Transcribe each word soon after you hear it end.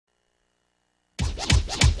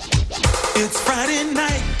It's Friday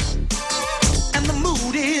night, and the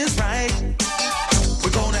mood is right. We're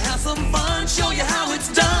gonna have some fun, show you how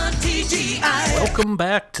it's done, TGI. Welcome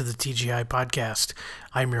back to the TGI Podcast.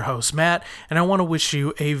 I'm your host, Matt, and I want to wish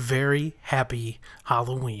you a very happy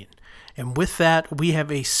Halloween. And with that, we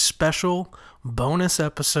have a special bonus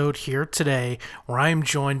episode here today where I am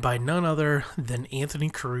joined by none other than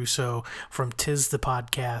Anthony Caruso from Tis the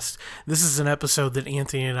Podcast. This is an episode that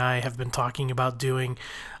Anthony and I have been talking about doing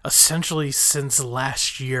essentially since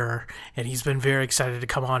last year, and he's been very excited to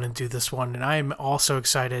come on and do this one, and I am also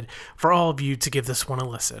excited for all of you to give this one a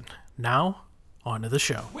listen. Now, on to the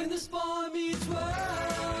show. When the spawn meets world,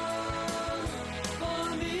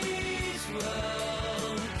 spawn meets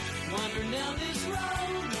world. Wandering down this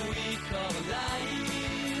road that we call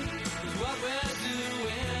life is what we're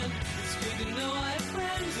doing. It's good to know I have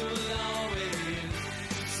friends who will always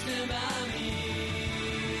stand by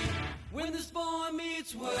me. When the spawn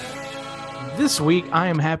meets world. This week, I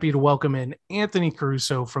am happy to welcome in Anthony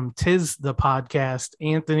Caruso from Tis the Podcast.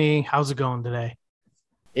 Anthony, how's it going today?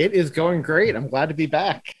 It is going great. I'm glad to be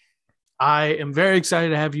back. I am very excited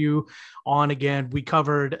to have you on again. We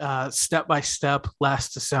covered Step by Step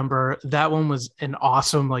last December. That one was an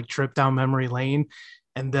awesome trip down memory lane.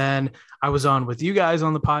 And then I was on with you guys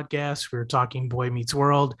on the podcast. We were talking Boy Meets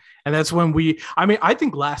World. And that's when I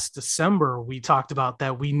think last December we talked about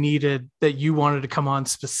that that you wanted to come on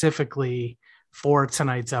specifically for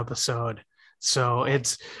tonight's episode. So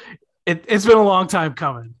it's been a long time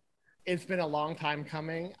coming. It's been a long time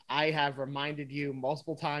coming. I have reminded you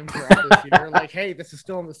multiple times throughout this year, hey, this is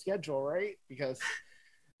still on the schedule, right? Because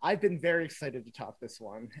I've been very excited to talk this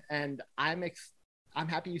one, and I'm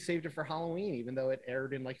happy you saved it for Halloween, even though it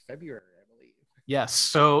aired in February, I believe. Yes.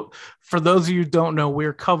 So for those of you who don't know,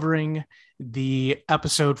 we're covering the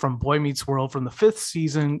episode from Boy Meets World from the 5th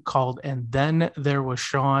season called And Then There Was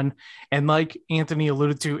Sean. And like Anthony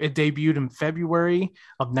alluded to, it debuted in February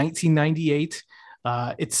of 1998.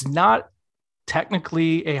 It's not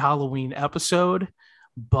technically a Halloween episode,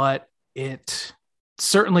 but it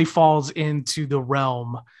certainly falls into the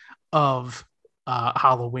realm of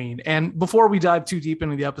Halloween. And before we dive too deep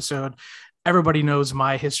into the episode, everybody knows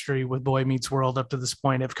my history with Boy Meets World up to this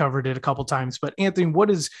point. I've covered it a couple times, but Anthony,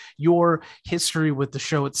 what is your history with the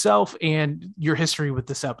show itself and your history with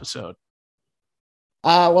this episode?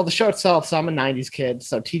 Well, the show itself, so I'm a 90s kid,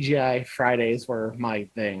 so TGI Fridays were my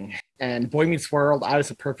thing. And Boy Meets World, I was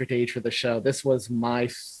the perfect age for the show. This was my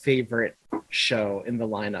favorite show in the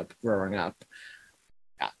lineup growing up.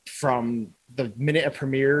 From the minute it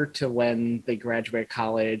premiered to when they graduated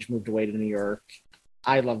college, moved away to New York,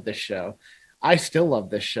 I love this show. I still love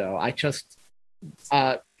this show.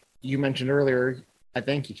 You mentioned earlier, I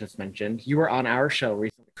think you just mentioned, you were on our show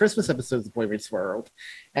recently, Christmas episodes of Boy Meets World,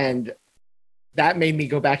 and that made me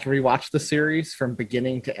go back and rewatch the series from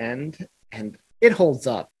beginning to end, and it holds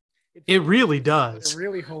up. It really does. It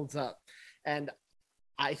really holds up, and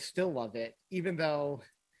I still love it, even though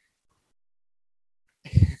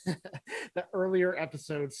the earlier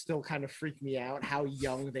episodes still kind of freak me out how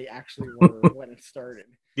young they actually were when it started.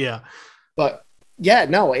 Yeah, but yeah,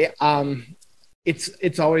 no,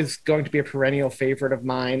 it's always going to be a perennial favorite of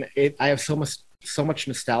mine. I have so much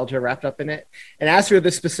nostalgia wrapped up in it. And as for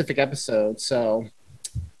this specific episode, so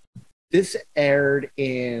this aired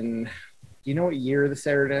in, you know what year this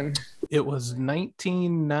aired in? It was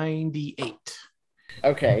 1998.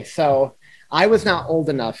 Okay, so I was not old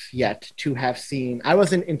enough yet to have seen, I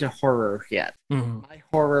wasn't into horror yet. Mm-hmm. My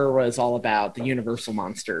horror was all about the Universal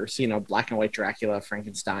monsters, black and white Dracula,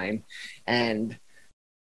 Frankenstein, and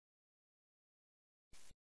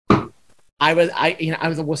I was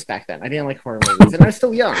a wuss back then. I didn't like horror movies, and I was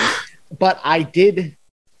still young. But I did.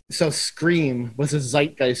 So Scream was a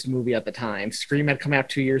zeitgeist movie at the time. Scream had come out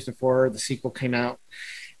 2 years before the sequel came out,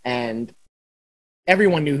 and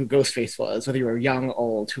everyone knew who Ghostface was, whether you were young,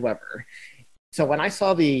 old, whoever. So when I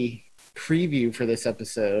saw the preview for this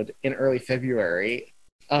episode in early February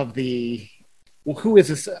of who is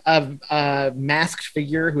this masked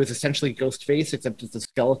figure who is essentially Ghostface, except it's a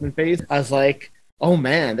skeleton face, I was like, oh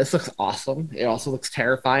man, this looks awesome. It also looks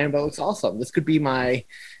terrifying, but it looks awesome. This could be my,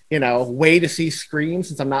 way to see Scream,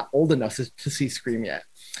 since I'm not old enough to see Scream yet.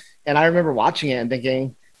 And I remember watching it and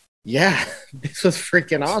thinking, yeah, this was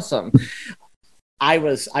freaking awesome. I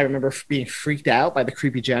remember being freaked out by the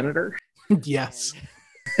creepy janitor. Yes.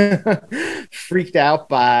 Freaked out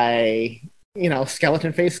by,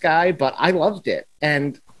 skeleton face guy, but I loved it.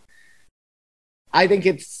 And I think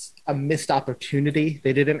it's a missed opportunity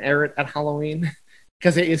they didn't air it at Halloween,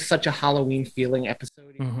 because it is such a Halloween feeling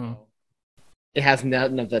episode. Mm-hmm. It has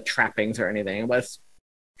none of the trappings or anything. It was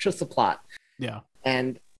just the plot. Yeah.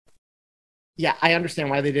 And Yeah, I understand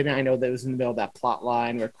why they didn't. I know that it was in the middle of that plot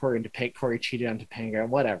line where Corey cheated on Topanga,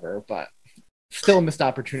 whatever, but still a missed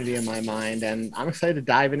opportunity in my mind, and I'm excited to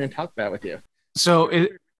dive in and talk about it with you. So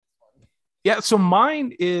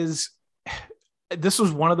mine is, this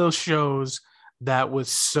was one of those shows that was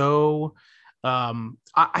so,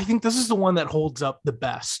 I think this is the one that holds up the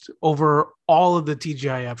best over all of the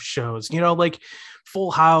TGIF shows, like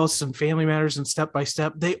Full House and Family Matters and Step by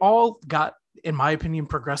Step. They all got, in my opinion,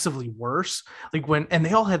 progressively worse. And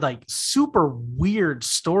they all had like super weird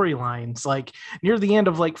storylines. Like near the end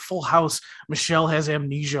of like Full House, Michelle has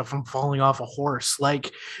amnesia from falling off a horse.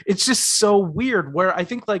 Like it's just so weird, where I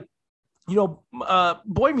think like,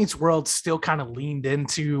 Boy Meets World still kind of leaned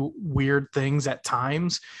into weird things at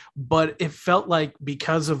times, but it felt like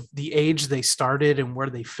because of the age they started and where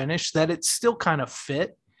they finished, that it still kind of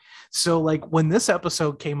fit. So like when this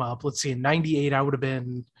episode came up, let's see, in 98, I would have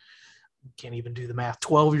been, can't even do the math,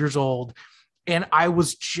 12 years old. And I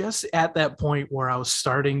was just at that point where I was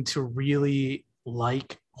starting to really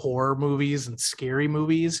like horror movies and scary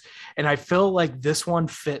movies. And I feel like this one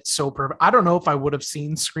fits so perfect. I don't know if I would have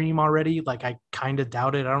seen Scream already. Like I kind of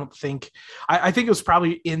doubt it. I think it was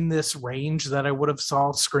probably in this range that I would have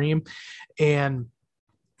saw Scream. And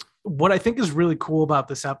what I think is really cool about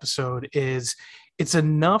this episode is it's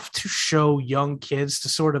enough to show young kids to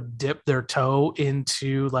sort of dip their toe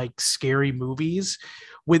into like scary movies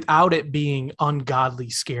without it being ungodly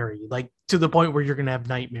scary, like to the point where you're going to have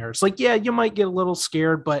nightmares. Like, yeah, you might get a little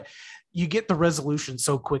scared, but you get the resolution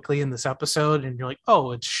so quickly in this episode and you're like,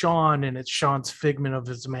 oh, it's Sean, and it's Sean's figment of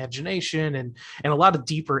his imagination, and a lot of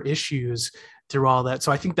deeper issues through all that.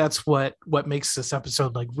 So I think that's what makes this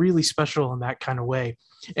episode like really special in that kind of way.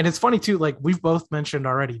 And it's funny too, like we've both mentioned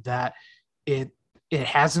already that it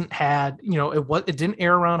hasn't had, it didn't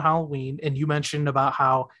air around Halloween. And you mentioned about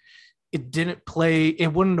how it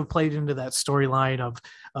wouldn't have played into that storyline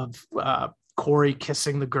of Corey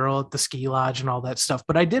kissing the girl at the ski lodge and all that stuff.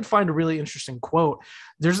 But I did find a really interesting quote.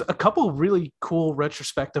 There's a couple of really cool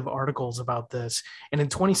retrospective articles about this. And in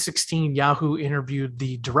 2016, Yahoo interviewed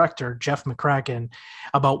the director, Jeff McCracken,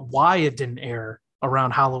 about why it didn't air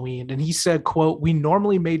around Halloween. And he said, quote, "We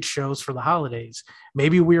normally made shows for the holidays.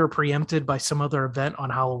 Maybe we were preempted by some other event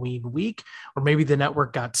on Halloween week, or maybe the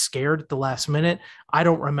network got scared at the last minute. I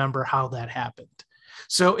don't remember how that happened."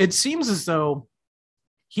 So it seems as though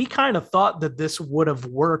he kind of thought that this would have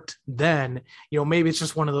worked then. Maybe it's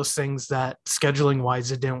just one of those things that scheduling wise,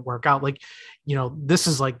 it didn't work out. Like, this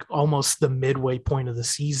is like almost the midway point of the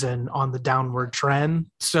season on the downward trend.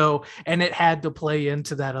 So, and it had to play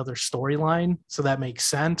into that other storyline. So that makes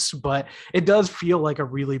sense, but it does feel like a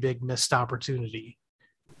really big missed opportunity.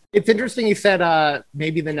 It's interesting you said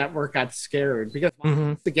maybe the network got scared, because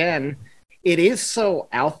once again, it is so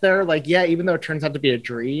out there. Like, yeah, even though it turns out to be a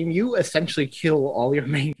dream, you essentially kill all your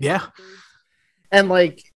main characters. And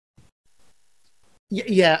like,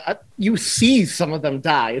 you see some of them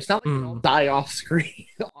die. It's not like they all die off screen.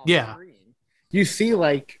 You see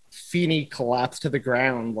like Feeney collapse to the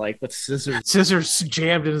ground, like with scissors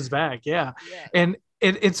jammed in his back. And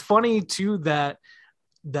it's funny too that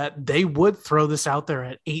they would throw this out there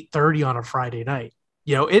at 8:30 on a Friday night.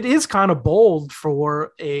 It is kind of bold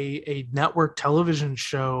for a network television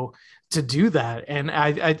show to do that. And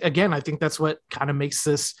I think that's what kind of makes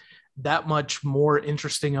this that much more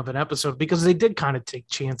interesting of an episode, because they did kind of take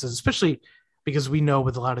chances, especially because we know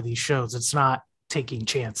with a lot of these shows, it's not taking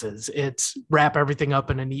chances. It's wrap everything up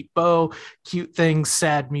in a neat bow, cute things,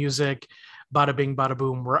 sad music, bada bing, bada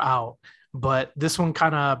boom, we're out. But this one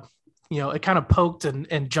kind of, it kind of poked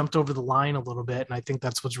and jumped over the line a little bit. And I think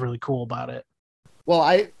that's what's really cool about it.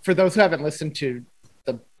 Well, for those who haven't listened to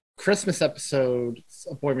the Christmas episode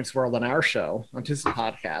of Boy Meets World on our show, on Tuesday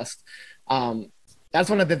podcast, that's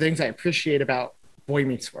one of the things I appreciate about Boy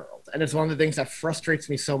Meets World. And it's one of the things that frustrates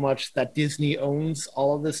me so much, that Disney owns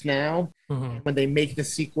all of this now. When they make the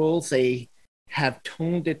sequels, they have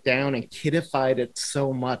toned it down and kidified it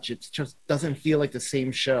so much. It just doesn't feel like the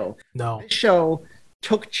same show. No. This show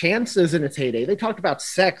took chances in its heyday. They talked about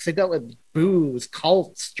sex. They dealt with booze,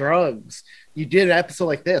 cults, drugs. You did an episode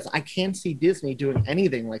like this. I can't see Disney doing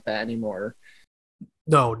anything like that anymore.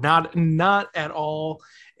 No, not at all.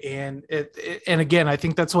 And and again, I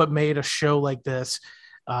think that's what made a show like this.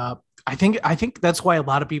 I think that's why a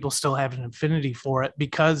lot of people still have an affinity for it,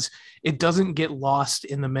 because it doesn't get lost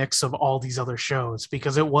in the mix of all these other shows,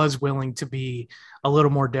 because it was willing to be a little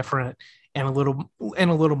more different and a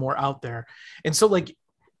little more out there. And so like,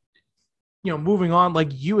 moving on, like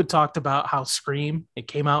you had talked about how Scream, it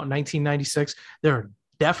came out in 1996. There are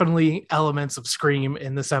definitely elements of Scream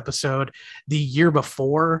in this episode. The year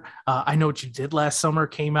before, I Know What You Did Last Summer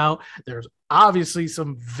came out. There's obviously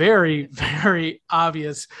some very, very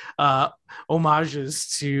obvious homages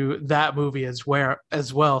to that movie as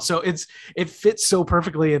well. So it fits so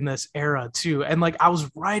perfectly in this era too. And like I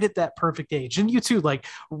was right at that perfect age, and you too, like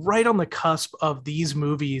right on the cusp of these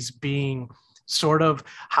movies being sort of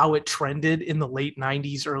how it trended in the late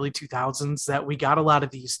 90s, early 2000s, that we got a lot of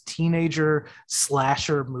these teenager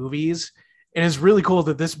slasher movies. And it's really cool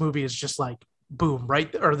that this movie is just like boom,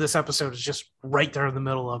 right? Or this episode is just right there in the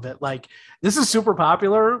middle of it. Like, this is super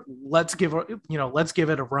popular. Let's give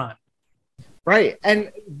it a run. Right.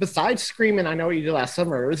 And besides Scream, and I know what you did last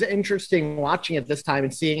summer, it was interesting watching it this time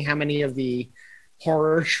and seeing how many of the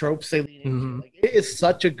horror tropes they lean into. Like, it is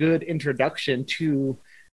such a good introduction to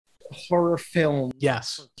horror film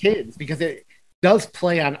Yes. for kids, because it does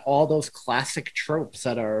play on all those classic tropes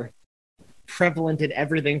that are prevalent in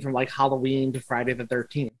everything from like Halloween to Friday the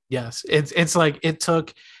 13th. Yes. It's like it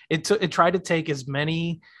tried to take as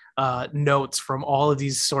many notes from all of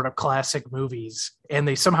these sort of classic movies, and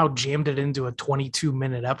they somehow jammed it into a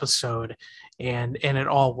 22-minute episode, and it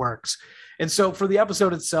all works. And so for the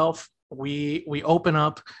episode itself, we open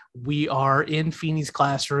up, we are in Feeney's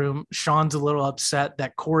classroom. Sean's a little upset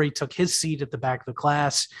that Corey took his seat at the back of the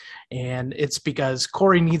class, and it's because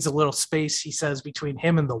Corey needs a little space, he says, between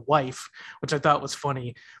him and the wife, which I thought was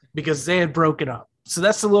funny because they had broken up. So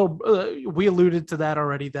that's a little, we alluded to that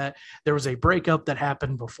already, that there was a breakup that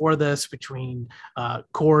happened before this between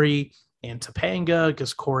Corey and Topanga,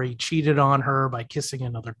 because Corey cheated on her by kissing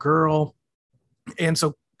another girl. And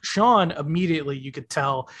so Sean, immediately you could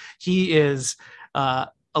tell he is a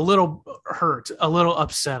little hurt, a little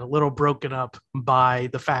upset, a little broken up by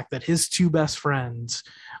the fact that his two best friends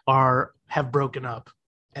have broken up.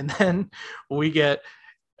 And then we get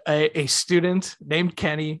a student named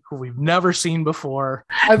Kenny, who we've never seen before.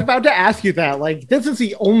 I was about to ask you that. Like, this is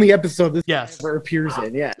the only episode this Yes. ever appears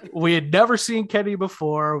in. Yeah. We had never seen Kenny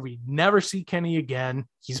before. We never see Kenny again.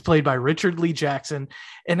 He's played by Richard Lee Jackson.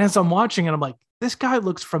 And as I'm watching it, I'm like, this guy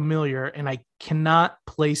looks familiar, and I cannot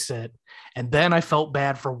place it. And then I felt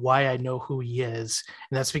bad for why I know who he is.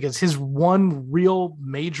 And that's because his one real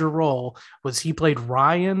major role was he played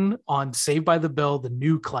Ryan on Saved by the Bell, the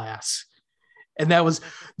new class. And that was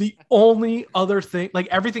the only other thing. Like,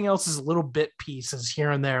 everything else is little bit pieces here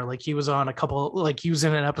and there. Like, he was on he was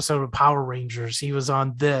in an episode of Power Rangers. He was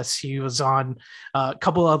on this. He was on a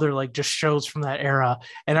couple other like just shows from that era.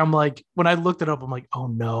 And I'm like, when I looked it up, I'm like, oh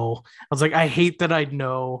no. I was like, I hate that I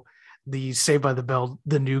know the Saved by the Bell,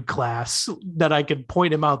 the new class, that I could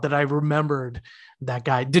point him out, that I remembered that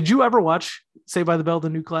guy. Did you ever watch Saved by the Bell, the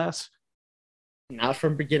new class? Not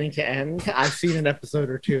from beginning to end. I've seen an episode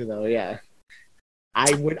or two though. Yeah.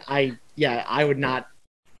 I would not.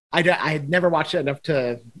 I had never watched it enough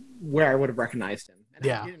to where I would have recognized him. And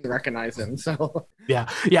Yeah. I didn't recognize him. So Yeah.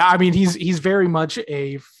 I mean, he's very much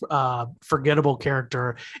a forgettable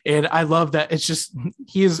character, and I love that. It's just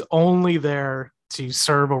he is only there to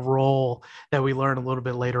serve a role that we learn a little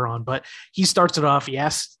bit later on. But he starts it off. He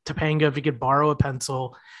asks Topanga if he could borrow a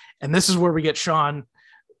pencil, and this is where we get Sean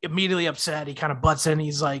immediately upset. He kind of butts in.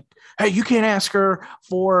 He's like, "Hey, you can't ask her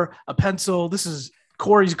for a pencil. This is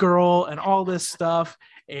Corey's girl," and all this stuff.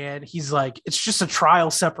 And he's like, it's just a trial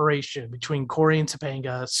separation between Corey and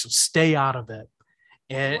Topanga, so stay out of it.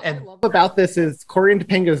 what I And love about this is Corey and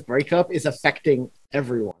Topanga's breakup is affecting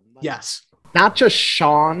everyone. Like, yes, not just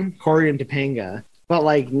Sean, Corey, and Topanga, but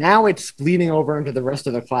like now it's bleeding over into the rest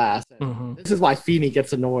of the class. And Mhm. this is why Feeney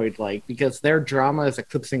gets annoyed, like, because their drama is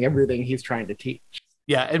eclipsing everything he's trying to teach.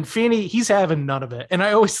 yeah. And Feeney, he's having none of it. And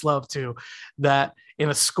I always love too that in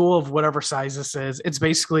a school of whatever size this is, it's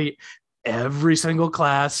basically every single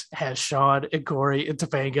class has Sean and Corey and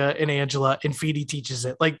Topanga and Angela, and Feeney teaches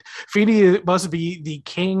it. Like, Feeney must be the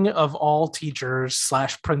king of all teachers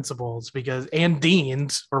 / principals, and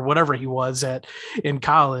deans, or whatever he was in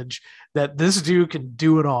college, that this dude can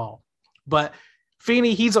do it all. But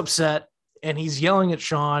Feeney, he's upset, and he's yelling at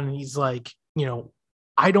Sean, and he's like,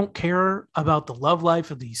 I don't care about the love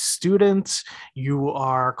life of these students. You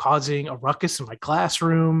are causing a ruckus in my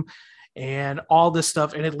classroom and all this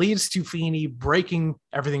stuff. And it leads to Feeney breaking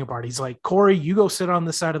everything apart. He's like, Corey, you go sit on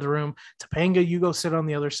this side of the room. Topanga, you go sit on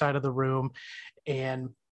the other side of the room. And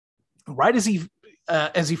right as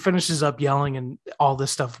he finishes up yelling and all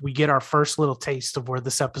this stuff, we get our first little taste of where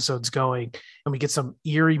this episode's going. And we get some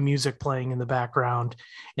eerie music playing in the background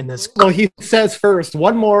in this. Well, he says first,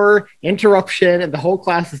 one more interruption, and the whole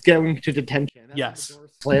class is going to detention. And Yes. the door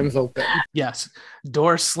slams open. Yes.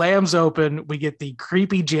 Door slams open. We get the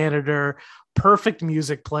creepy janitor perfect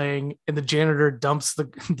music playing, and the janitor dumps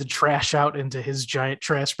the trash out into his giant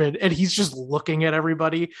trash bin, and he's just looking at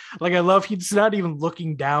everybody. Like, I love he's not even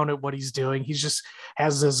looking down at what he's doing. He's just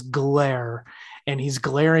has this glare, and he's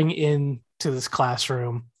glaring into this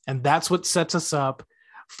classroom, and that's what sets us up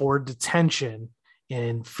for detention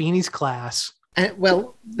in Feeney's class. And,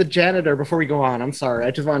 well, the janitor, before we go on, I'm sorry,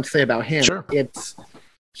 I just wanted to say about him. Sure.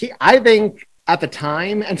 I think at the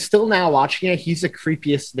time, and still now watching it, he's the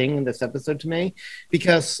creepiest thing in this episode to me,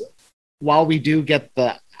 because while we do get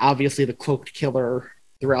obviously the cloaked killer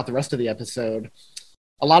throughout the rest of the episode,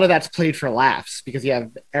 a lot of that's played for laughs, because you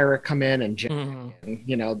have Eric come in and Jack,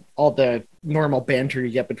 and, all the normal banter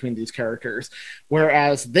you get between these characters.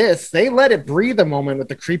 Whereas they let it breathe a moment with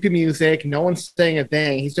the creepy music. No one's saying a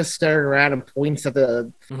thing. He's just staring around and points at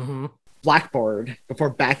the blackboard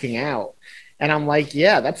before backing out. And I'm like,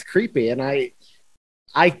 yeah, that's creepy. And I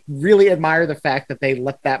really admire the fact that they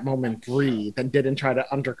let that moment breathe and didn't try to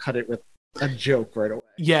undercut it with a joke right away.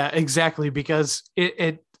 Yeah, exactly. Because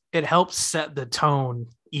it helps set the tone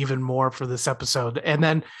even more for this episode. And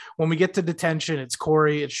then when we get to detention, it's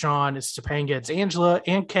Corey, it's Sean, it's Topanga, it's Angela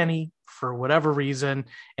and Kenny for whatever reason.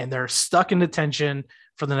 And they're stuck in detention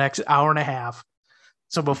for the next hour and a half.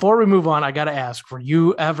 So before we move on, I got to ask, were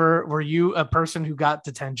you a person who got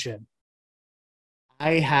detention?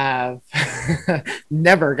 I have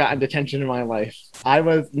never gotten detention in my life.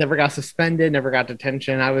 Never got suspended, never got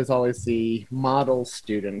detention. I was always the model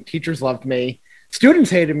student. Teachers loved me. Students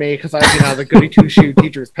hated me because I was, the goody two-shoe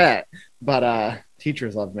teacher's pet. But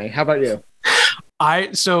teachers loved me. How about you?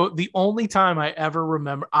 So the only time I ever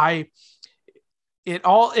remember, it's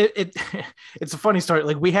a funny story.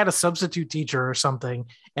 Like, we had a substitute teacher or something,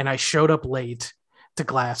 and I showed up late to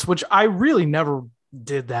class, which I really never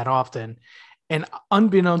did that often. And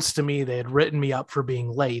unbeknownst to me, they had written me up for being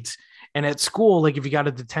late. And at school, like, if you got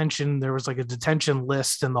a detention, there was like a detention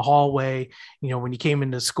list in the hallway, when you came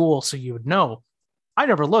into school, so you would know. I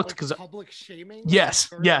never looked because public shaming. Yes.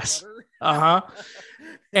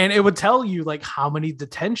 And it would tell you like how many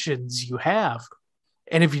detentions you have.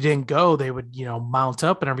 And if you didn't go, they would, mount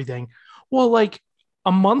up and everything. Well, like,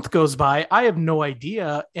 a month goes by, I have no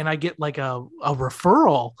idea. And I get like a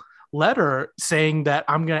referral letter saying that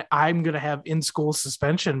I'm gonna have in-school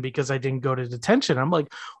suspension because I didn't go to detention. I'm like,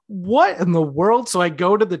 what in the world? So I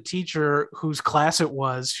go to the teacher whose class it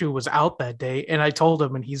was, who was out that day, and I told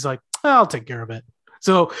him, and he's like, I'll take care of it.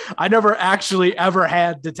 So I never actually ever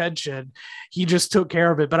had detention. He just took care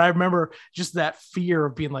of it. But I remember just that fear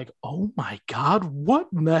of being like, oh my God, what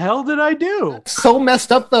in the hell did I do? So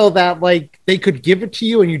messed up though, that like they could give it to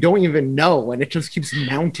you and you don't even know, and it just keeps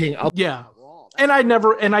mounting up. Yeah. And I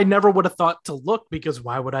never would have thought to look, because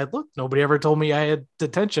why would I look? Nobody ever told me I had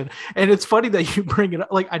detention. And it's funny that you bring it up.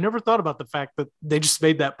 Like, I never thought about the fact that they just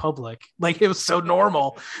made that public. Like, it was so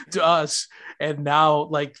normal to us. And now,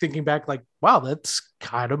 like, thinking back, like, wow, that's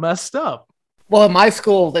kind of messed up. Well, in my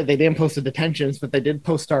school, they didn't post the detentions, but they did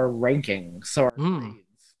post our rankings. So our grades.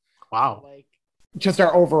 Wow. Like, just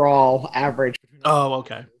our overall average. Oh,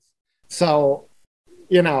 okay. So,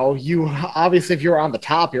 you obviously, if you were on the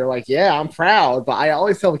top, you're like, yeah, I'm proud. But I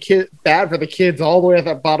always felt bad for the kids all the way at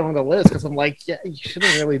the bottom of the list, because I'm like, yeah, you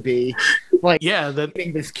shouldn't really be like,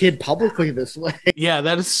 treating this kid publicly this way. Yeah,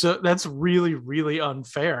 that's really, really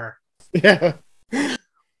unfair. Yeah.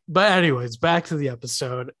 But anyways, back to the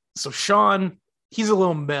episode. So Sean, he's a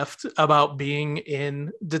little miffed about being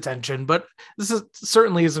in detention, but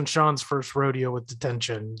certainly isn't Sean's first rodeo with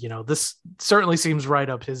detention. This certainly seems right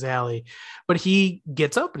up his alley. But he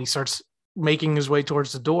gets up and he starts making his way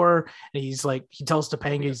towards the door, and he tells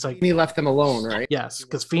Topanga, he's like, he left them alone, right? Yes,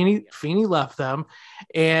 because Feeney left them,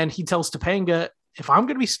 and he tells Topanga, if I'm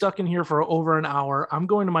going to be stuck in here for over an hour, I'm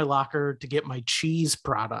going to my locker to get my cheese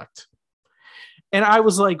product. And I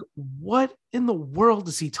was like, what in the world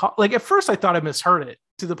does he talk? Like, at first I thought I misheard it,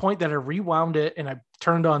 to the point that I rewound it and I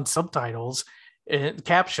turned on subtitles and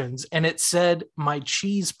captions, and it said my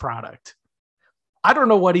cheese product. I don't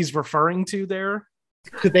know what he's referring to there.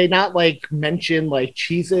 Could they not like mention like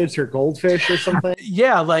Cheez-Its or Goldfish or something?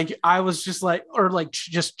 Yeah, like I was just like, or like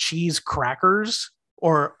just cheese crackers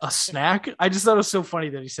or a snack. I just thought it was so funny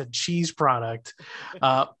that he said cheese product.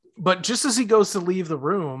 But just as he goes to leave the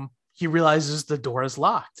room, he realizes the door is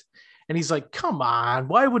locked. And he's like, come on,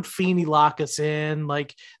 why would Feeney lock us in?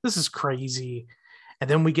 Like, this is crazy. And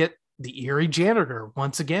then we get the eerie janitor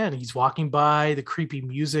once again. He's walking by, the creepy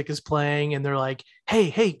music is playing, and they're like,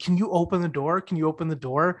 hey, can you open the door? Can you open the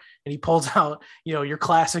door? And he pulls out, your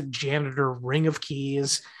classic janitor ring of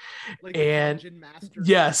keys. Like and Master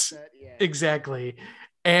yes, yeah. Exactly.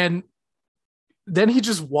 And then he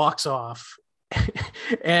just walks off.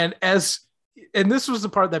 And as and this was the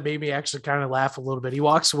part that made me actually kind of laugh a little bit. He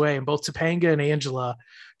walks away, and both Topanga and Angela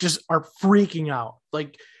just are freaking out.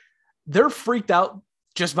 Like, they're freaked out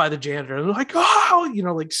just by the janitor. They're like, oh,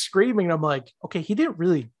 like screaming. I'm like, okay, he didn't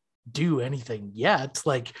really do anything yet.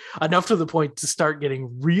 Like, enough to the point to start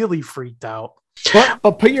getting really freaked out.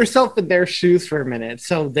 But put yourself in their shoes for a minute.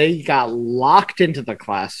 So they got locked into the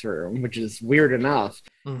classroom, which is weird enough.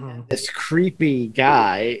 Mm-hmm. This creepy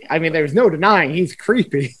guy, I mean, there's no denying he's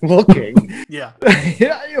creepy looking. Yeah.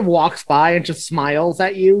 He walks by and just smiles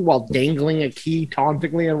at you while dangling a key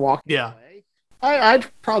tauntingly and walking Yeah. away. I'd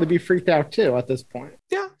probably be freaked out too at this point.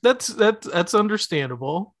 Yeah, that's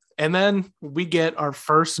understandable. And then we get our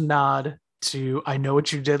first nod to I Know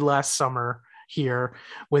What You Did Last Summer here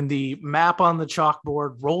when the map on the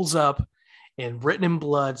chalkboard rolls up and written in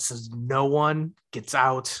blood says no one gets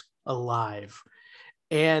out alive.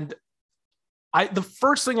 And the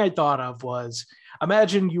first thing I thought of was,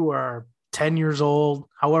 imagine you are 10 years old,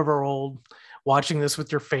 however old, watching this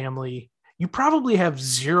with your family. You probably have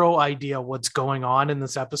zero idea what's going on in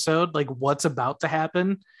this episode, like what's about to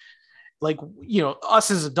happen. Like,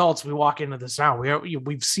 us as adults, we walk into this now.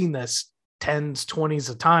 We've seen this 10s, 20s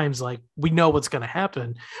of times. Like, we know what's going to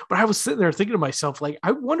happen. But I was sitting there thinking to myself, like,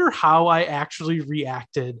 I wonder how I actually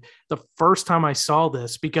reacted the first time I saw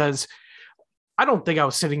this, because I don't think I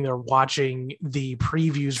was sitting there watching the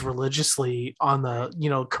previews religiously on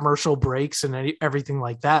the, commercial breaks and everything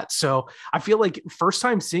like that. So I feel like first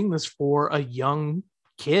time seeing this for a young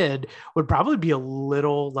kid would probably be a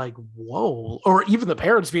little like, whoa, or even the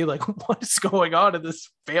parents being like, what is going on in this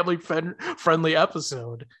family friendly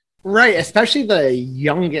episode? Right, especially the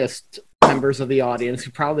youngest members of the audience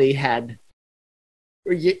who probably had,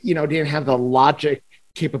 didn't have the logic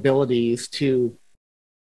capabilities to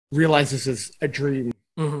realize this is a dream,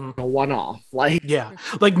 a one-off. Like, yeah,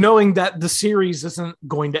 like knowing that the series isn't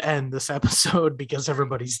going to end this episode because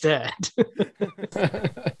everybody's dead.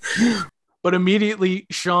 But immediately,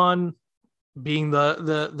 Sean, being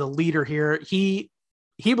the leader here, he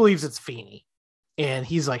believes it's Feeney. And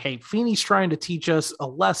he's like, hey, Feeney's trying to teach us a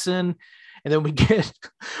lesson. And then we get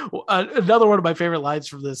another one of my favorite lines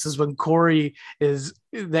from this is when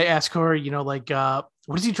they ask Corey,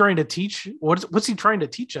 what is he trying to teach? What's he trying to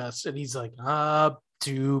teach us? And he's like,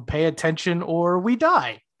 to pay attention or we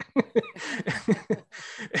die. And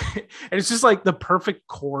it's just like the perfect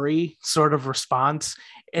Corey sort of response.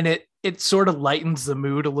 And it sort of lightens the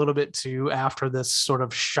mood a little bit too after this sort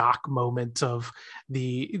of shock moment of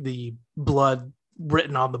the blood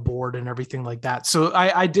written on the board and everything like that. So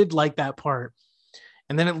I did like that part.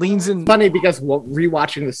 And then it leans in. Funny because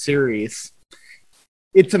rewatching the series,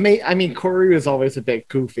 it's amazing. I mean, Corey was always a bit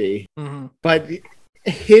goofy, but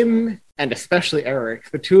him and especially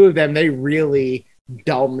Eric, the two of them, they really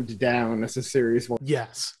dumbed down as the series went.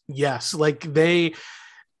 Yes. Like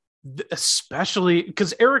especially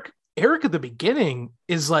because Eric at the beginning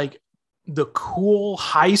is like the cool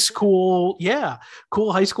high school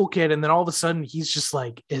kid, and then all of a sudden he's just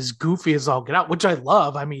like as goofy as all get out, which I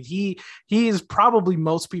love. I mean, he is probably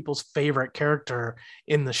most people's favorite character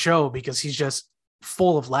in the show because he's just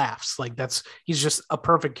full of laughs. Like he's just a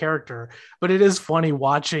perfect character. But it is funny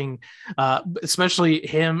watching especially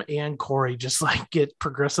him and Corey just like get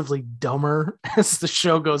progressively dumber as the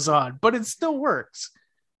show goes on, but it still works.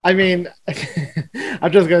 I mean,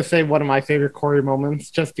 I'm just going to say one of my favorite Corey moments,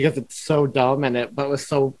 just because it's so dumb but was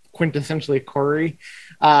so quintessentially Corey.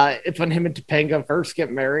 It's when him and Topanga first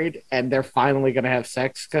get married and they're finally going to have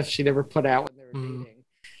sex because she never put out when they were dating.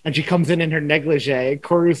 And she comes in her negligee. And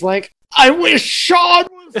Corey's like, I wish Sean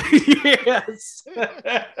was. Yes.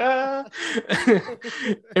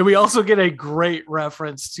 And we also get a great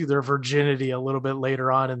reference to their virginity a little bit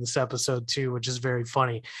later on in this episode too, which is very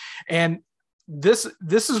funny. And this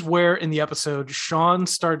is where in the episode Sean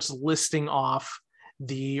starts listing off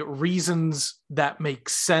the reasons that make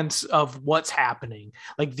sense of what's happening,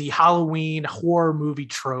 like the Halloween horror movie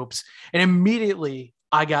tropes. And immediately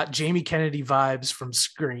I got Jamie Kennedy vibes from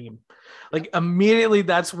Scream. Like immediately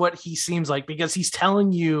that's what he seems like, because he's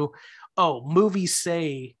telling you, oh, movies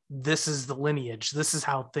say this is the lineage, this is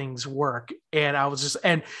how things work. And I was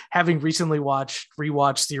and having recently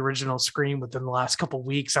rewatched the original Scream within the last couple of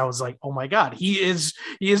weeks, I was like, oh my God, he is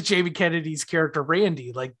Jamie Kennedy's character,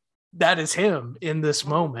 Randy. Like that is him in this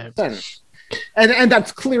moment. And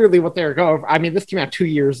that's clearly what they're going for. I mean, this came out 2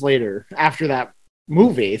 years later after that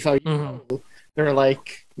movie. So they're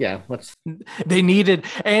like, yeah, they needed,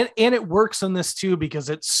 and it works in this too, because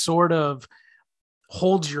it sort of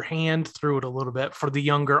holds your hand through it a little bit for the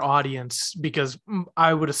younger audience, because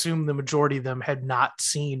I would assume the majority of them had not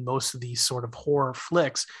seen most of these sort of horror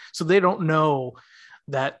flicks. So they don't know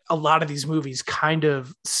that a lot of these movies kind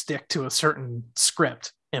of stick to a certain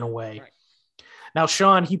script in a way. Right. Now,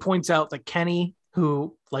 Sean, he points out that Kenny,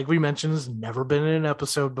 who, like we mentioned, has never been in an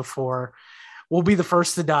episode before, will be the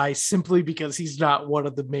first to die simply because he's not one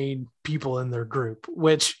of the main people in their group,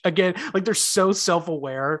 which again, like they're so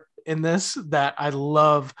self-aware in this that I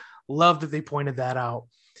love that they pointed that out.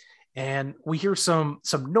 And we hear some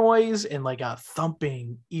noise and like a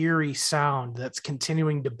thumping, eerie sound that's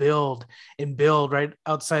continuing to build right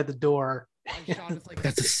outside the door. And Sean is like,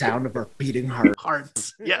 that's the sound of our beating heart.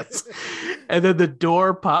 Hearts, yes. And then the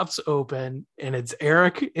door pops open, and it's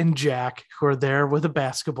Eric and Jack who are there with a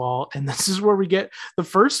basketball. And this is where we get the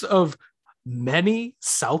first of many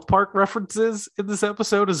South Park references in this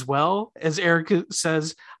episode, as well, as Eric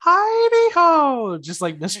says, "Heidi ho," just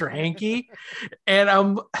like Mr. Hanky. And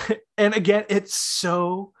again, it's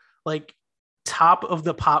so like top of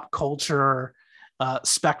the pop culture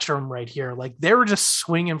spectrum right here. Like they were just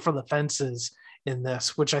swinging for the fences in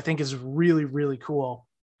this, which I think is really, really cool.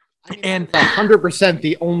 And 100%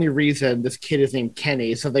 the only reason this kid is named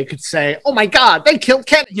Kenny, so they could say, "Oh my God, they killed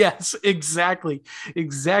Kenny." yes, exactly.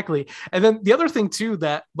 And then the other thing too,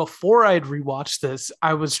 that before I had rewatched this,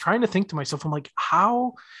 I was trying to think to myself, I'm like,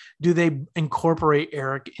 how do they incorporate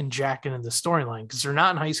Eric and Jack into the storyline? Because they're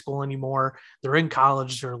not in high school anymore. They're in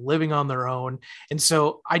college. They're living on their own. And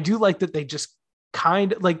so I do like that they just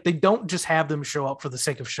kind of like, they don't just have them show up for the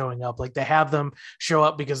sake of showing up. Like they have them show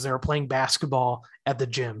up because they're playing basketball at the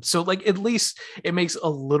gym. So like, at least it makes a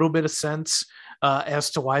little bit of sense as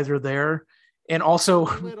to why they're there. And also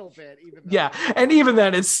A little bit, even though- yeah. And even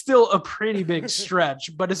then it's still a pretty big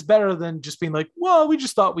stretch, but it's better than just being like, well, we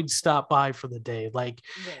just thought we'd stop by for the day. Like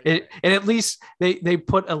Right. and at least they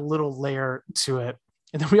put a little layer to it.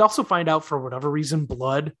 And then we also find out, for whatever reason,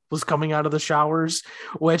 blood was coming out of the showers,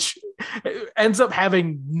 which ends up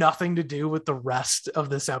having nothing to do with the rest of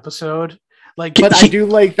this episode. Like, But I do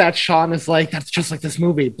like that Sean is like, that's just like this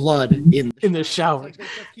movie, blood in the shower. Like, they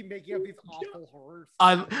just keep making up these awful horrors.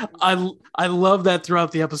 I love that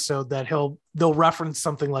throughout the episode that they'll reference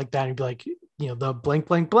something like that and he'd be like, you know, the blank,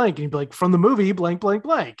 blank, blank. And he'd be like, from the movie, blank, blank,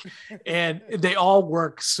 blank. And they all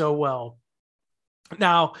work so well.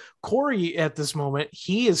 Now, Corey at this moment,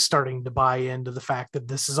 he is starting to buy into the fact that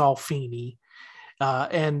this is all Feeney.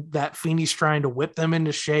 And that Feeney's trying to whip them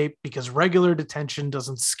into shape because regular detention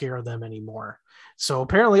doesn't scare them anymore. So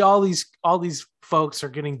apparently all these folks are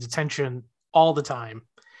getting detention all the time.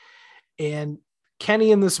 And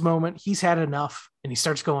Kenny in this moment, he's had enough, and he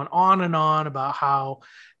starts going on and on about how,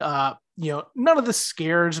 none of this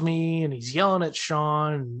scares me. And he's yelling at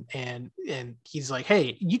Sean and he's like,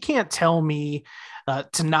 hey, you can't tell me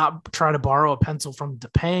to not try to borrow a pencil from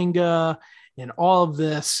Topanga and all of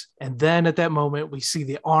this. And then at that moment, we see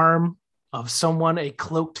the arm of someone, a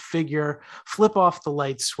cloaked figure, flip off the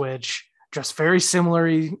light switch, dressed very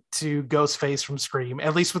similarly to Ghostface from Scream,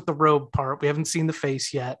 at least with the robe part. We haven't seen the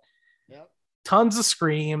face yet. Yep. Tons of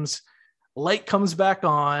screams, light comes back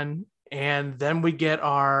on, and then we get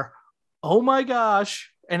our, oh my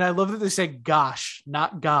gosh. And I love that they say gosh,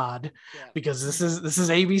 not God, Yeah. because this is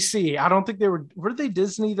ABC. I don't think were they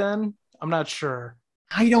Disney then? I'm not sure.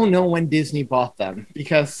 I don't know when Disney bought them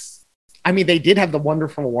because, I mean, they did have the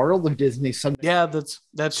Wonderful World of Disney. Yeah,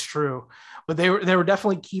 that's true. But they were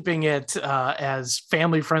definitely keeping it as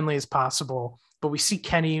family friendly as possible. But we see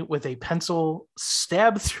Kenny with a pencil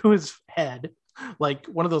stabbed through his head, like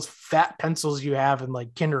one of those fat pencils you have in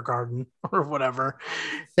like kindergarten or whatever.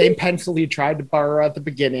 Same pencil he tried to borrow at the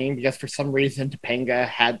beginning because for some reason Topanga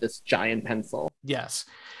had this giant pencil. Yes.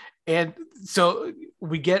 And so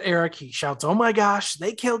we get Eric, he shouts, oh my gosh,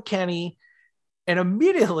 they killed Kenny. And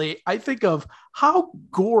immediately I think of how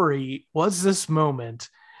gory was this moment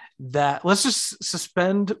that, let's just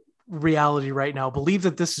suspend reality right now, believe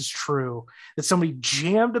that this is true, that somebody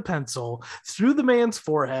jammed a pencil through the man's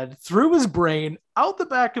forehead, through his brain, out the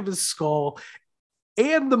back of his skull,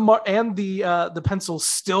 and the pencil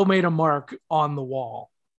still made a mark on the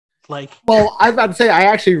wall. Like, well, I was about to say, I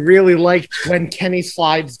actually really liked when Kenny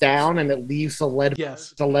slides down and it leaves the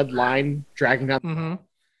lead line dragging down. Mm-hmm.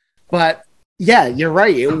 But yeah, you're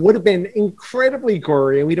right. It would have been incredibly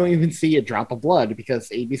gory, and we don't even see a drop of blood because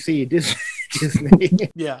ABC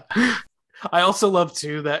Disney. Yeah. I also love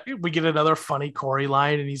too that we get another funny Corey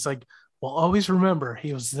line, and he's like, well, always remember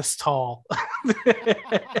he was this tall.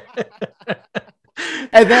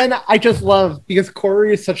 And then I just love, because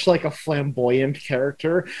Corey is such like a flamboyant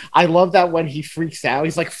character. I love that when he freaks out,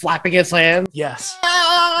 he's like flapping his hands. Yes.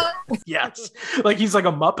 Ah! Yes. Like he's like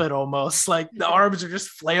a Muppet almost. Like the arms are just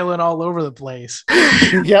flailing all over the place.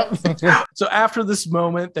 Yep. So after this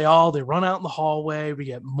moment, they run out in the hallway. We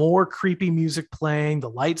get more creepy music playing. The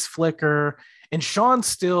lights flicker. And Sean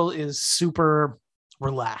still is super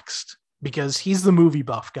relaxed because he's the movie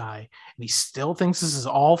buff guy. And he still thinks this is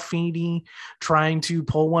all Feeney trying to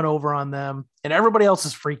pull one over on them. And everybody else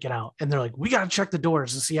is freaking out. And they're like, we got to check the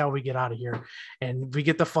doors to see how we get out of here. And we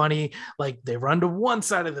get the funny, like they run to one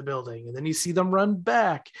side of the building and then you see them run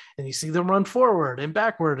back and you see them run forward and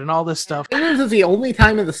backward and all this stuff. And this is the only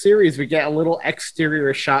time in the series we get a little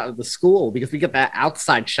exterior shot of the school, because we get that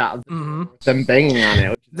outside shot of them banging on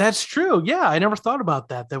it. That's true. Yeah. I never thought about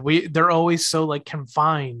that they're always so like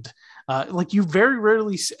confined. Like you very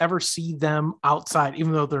rarely ever see them outside,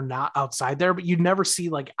 even though they're not outside there, but you never see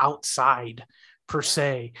like outside per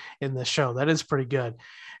se in the show. That is pretty good.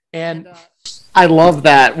 And I love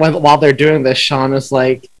that while they're doing this, Sean is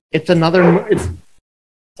like,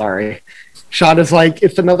 Sean is like,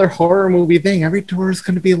 it's another horror movie thing. Every door is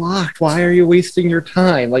going to be locked. Why are you wasting your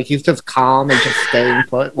time? Like he's just calm and just staying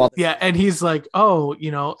put. Yeah, and he's like, oh,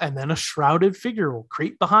 and then a shrouded figure will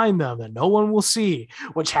creep behind them and no one will see,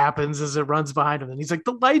 which happens as it runs behind him. And he's like,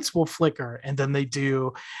 the lights will flicker. And then they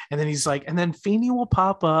do. And then he's like, and then Feeney will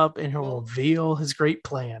pop up and he'll reveal his great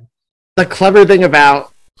plan. The clever thing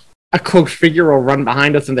about a cloaked figure will run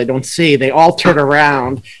behind us and they don't see. They all turn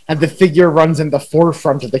around and the figure runs in the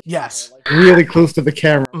forefront of the camera, yes, like really close to the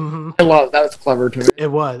camera. Mm-hmm. I love that. Was clever to me. It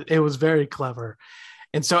was very clever.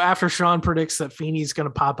 And so after Sean predicts that Feeney's going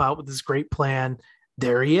to pop out with this great plan,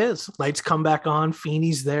 there he is. Lights come back on.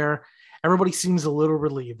 Feeney's there. Everybody seems a little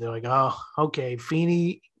relieved. They're like, oh, okay,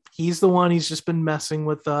 Feeney, he's the one. He's just been messing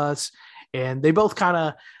with us. And they both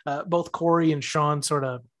kind of, both Corey and Sean sort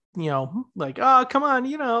of, like, oh, come on,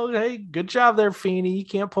 hey, good job there, Feeney. You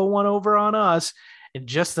can't pull one over on us. And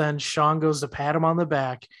just then Sean goes to pat him on the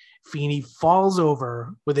back. Feeney falls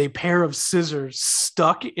over with a pair of scissors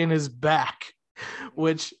stuck in his back,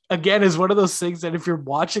 which again is one of those things that if you're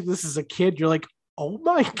watching this as a kid, you're like, oh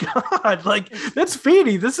my God, like that's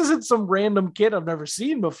Feeney. This isn't some random kid I've never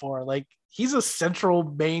seen before. Like he's a central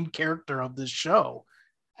main character of this show.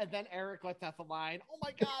 And then Eric lets out the line, oh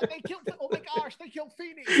my God, oh my gosh, they killed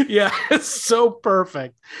Feeney. Yeah, it's so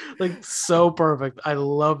perfect. Like so perfect. I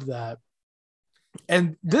love that.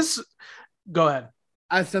 And this, go ahead.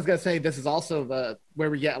 I was just gonna say, this is also where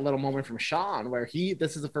we get a little moment from Sean, where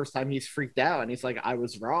this is the first time he's freaked out and he's like, I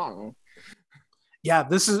was wrong. Yeah,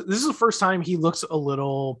 this is the first time he looks a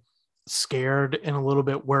little scared and a little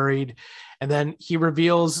bit worried. And then he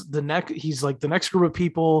reveals he's like, the next group of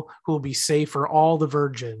people who will be safe are all the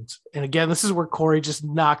virgins. And again, this is where Corey just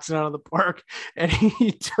knocks it out of the park and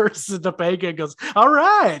he turns to Topanga and goes, all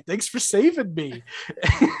right, thanks for saving me.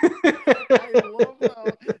 I love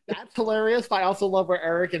that's hilarious. But I also love where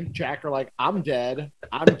Eric and Jack are like, I'm dead.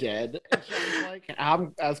 And Sean's like,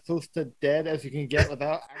 I'm as close to dead as you can get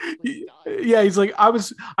without actually dying. Yeah, he's like,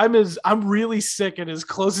 I'm really sick and as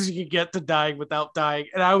close as you can get to dying without dying.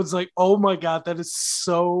 And I was like, oh my God, that is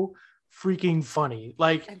so freaking funny.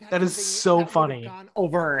 Like that is so funny. Gone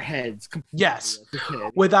over our heads. Yes,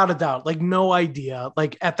 without a doubt. Like no idea.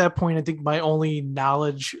 Like at that point, I think my only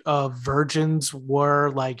knowledge of virgins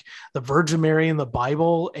were like the Virgin Mary in the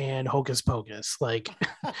Bible and Hocus Pocus. Like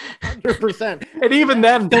 100%. And even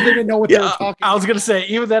then, still didn't know what they were talking I was gonna say,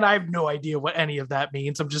 even then, I have no idea what any of that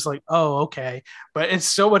means. I'm just like, oh, okay. But it's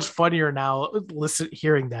so much funnier now.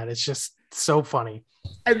 Hearing that, it's just so funny.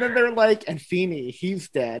 And then they're like, and Feeney, he's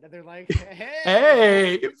dead. And they're like,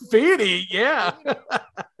 hey, Feeney, yeah.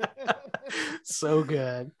 So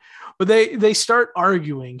good. But they start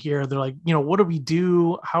arguing here. They're like, what do we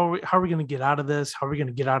do? How are we going to get out of this? How are we going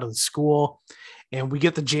to get out of the school? And we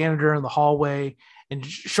get the janitor in the hallway. And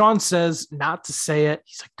Sean says not to say it.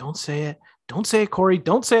 He's like, don't say it. Don't say it, Corey.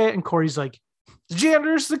 Don't say it. And Corey's like, the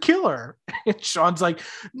janitor's the killer. And Sean's like,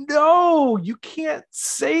 no, you can't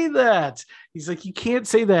say that. He's like, you can't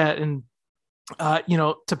say that. And,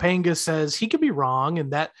 Topanga says he could be wrong.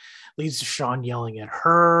 And that leads to Sean yelling at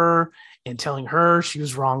her and telling her she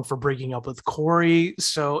was wrong for breaking up with Corey.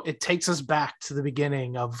 So it takes us back to the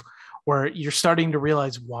beginning of where you're starting to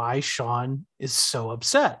realize why Sean is so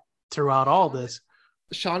upset throughout all this.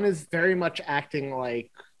 Sean is very much acting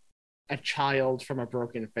like a child from a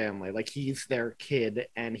broken family. Like he's their kid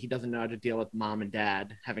and he doesn't know how to deal with mom and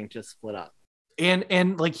dad having to split up.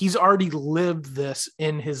 And like he's already lived this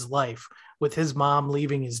in his life with his mom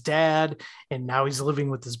leaving his dad, and now he's living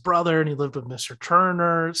with his brother and he lived with Mr.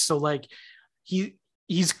 Turner. So like he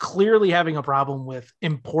he's clearly having a problem with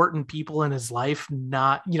important people in his life,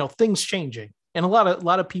 not, things changing. And a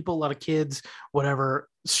lot of people, a lot of kids, whatever,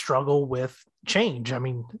 struggle with change. I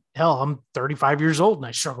mean, hell, I'm 35 years old and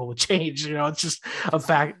I struggle with change. It's just a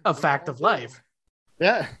fact of life.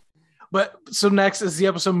 Yeah. But so next, as the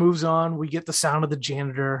episode moves on, we get the sound of the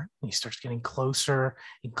janitor. And he starts getting closer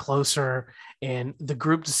and closer. And the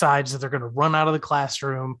group decides that they're going to run out of the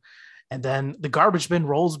classroom. And then the garbage bin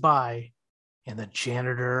rolls by and the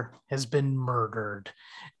janitor has been murdered.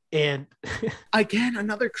 And again,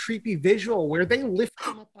 another creepy visual where they lift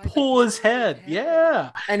him up by pull his head.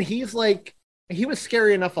 Yeah. And he's like, he was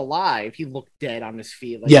scary enough alive. He looked dead on his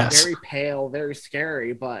feet. Like, yes. Very pale, very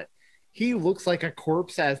scary, but he looks like a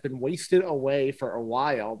corpse that has been wasted away for a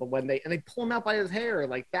while. But when they pull him out by his hair,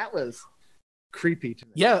 like, that was creepy to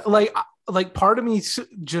me. Yeah. Like part of me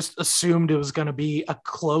just assumed it was going to be a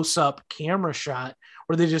close-up camera shot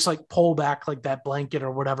where they just like pull back like that blanket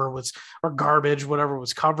or whatever or garbage, whatever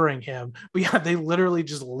was covering him. But yeah, they literally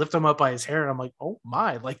just lift him up by his hair. And I'm like, oh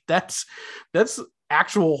my, like that's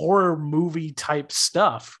actual horror movie type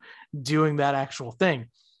stuff, doing that actual thing.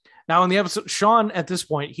 Now in the episode, Sean, at this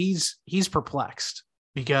point, he's perplexed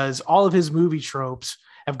because all of his movie tropes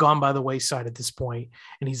have gone by the wayside at this point.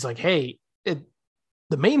 And he's like, hey,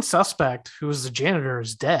 the main suspect, who is the janitor,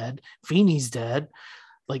 is dead. Feeney's dead.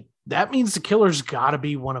 Like, that means the killer's got to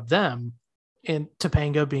be one of them. And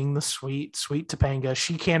Topanga, being the sweet Topanga,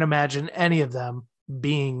 she can't imagine any of them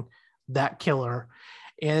being that killer.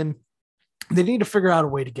 And they need to figure out a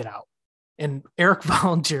way to get out. And Eric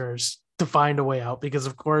volunteers to find a way out because,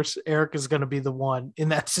 of course, Eric is going to be the one in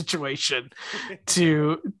that situation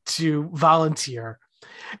to volunteer.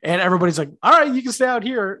 And everybody's like, all right, you can stay out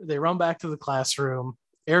here. They run back to the classroom.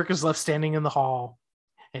 Eric is left standing in the hall,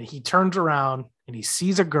 and he turns around and he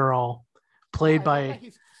sees a girl played by...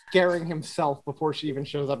 He's scaring himself before she even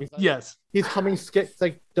shows up. He's like, yes. He's coming scared. It's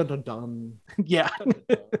like, dun dun dun. Yeah.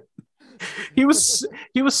 He was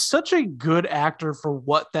such a good actor for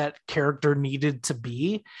what that character needed to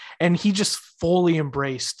be. And he just fully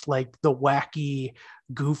embraced like the wacky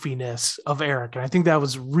goofiness of Eric. And I think that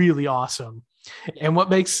was really awesome. Yeah, and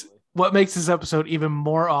what makes this episode even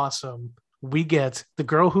more awesome, we get the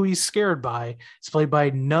girl who he's scared by. It's played by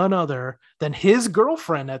none other than his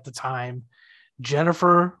girlfriend at the time,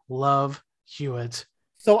 Jennifer Love Hewitt.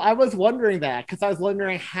 So I was wondering that because I was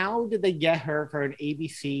wondering how did they get her for an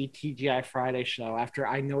ABC TGI Friday show after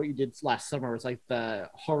I Know What You Did Last Summer. It was like the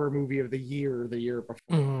horror movie of the year before.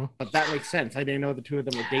 Mm-hmm. But that makes sense. I didn't know the two of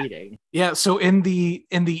them were dating. Yeah. So in the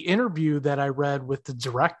interview that I read with the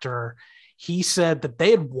director, he said that they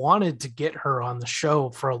had wanted to get her on the show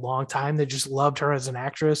for a long time. They just loved her as an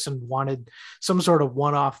actress and wanted some sort of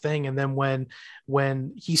one-off thing. And then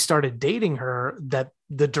when he started dating her, that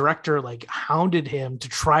the director like hounded him to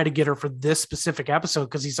try to get her for this specific episode.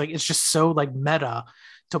 Cause he's like, it's just so like meta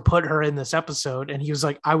to put her in this episode. And he was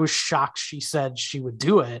like, I was shocked she said she would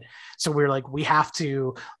do it. So we were like, we have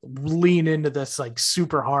to lean into this like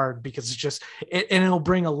super hard because it's just, and it'll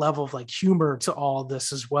bring a level of like humor to all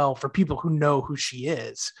this as well for people who know who she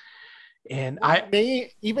is. And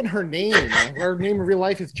even her name in real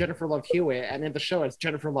life is Jennifer Love Hewitt, and in the show it's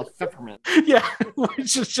Jennifer Love Peppermint. Yeah,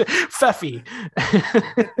 which is Pfeffy.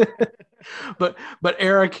 But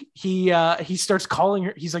Eric, he starts calling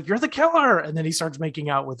her. He's like, "You're the killer," and then he starts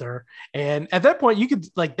making out with her. And at that point, you could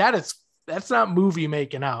like that's not movie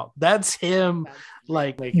making out. That's him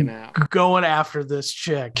like making out, going after this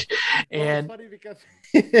chick. And it's funny because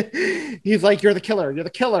he's like, you're the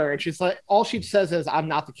killer. And she's like, all she says is, I'm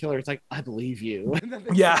not the killer. It's like, I believe you.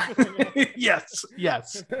 Yeah. Yes.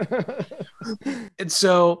 And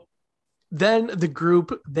so then the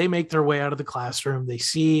group, they make their way out of the classroom. They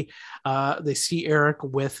see Eric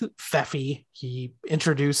with Pfeffy. He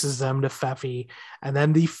introduces them to Pfeffy. And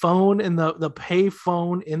then the phone in the pay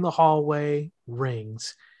phone in the hallway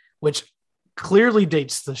rings, which clearly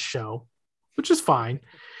dates the show, which is fine.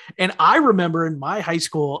 And I remember in my high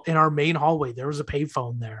school, in our main hallway, there was a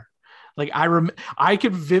payphone there. Like I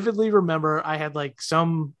could vividly remember I had like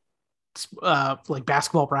some like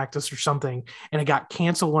basketball practice or something, and it got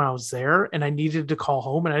canceled when I was there, and I needed to call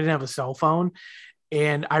home, and I didn't have a cell phone.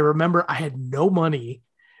 And I remember I had no money,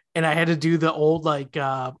 and I had to do the old like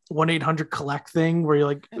 1-800-collect thing where you're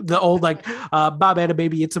like the old like Bob had a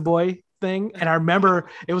baby, it's a boy thing. And I remember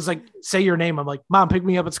it was like, say your name. I'm like, Mom, pick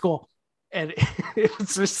me up at school. And it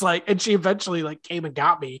was just like, and she eventually like came and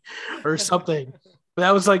got me or something. But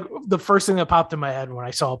that was like the first thing that popped in my head when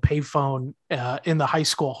I saw a payphone in the high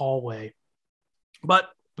school hallway. But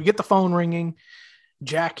we get the phone ringing.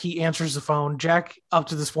 Jack, he answers the phone. Jack, up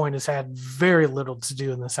to this point, has had very little to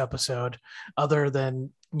do in this episode other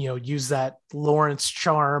than, use that Lawrence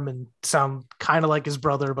charm and sound kind of like his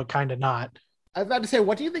brother, but kind of not. I was about to say,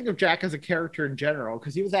 what do you think of Jack as a character in general?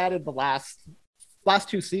 Because he was added the last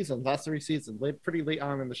 3 seasons, pretty late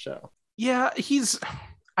on in the show. Yeah, he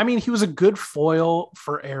was a good foil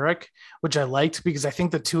for Eric, which I liked because I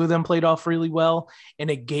think the two of them played off really well, and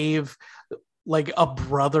it gave like a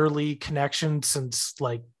brotherly connection since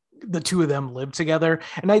like the two of them lived together.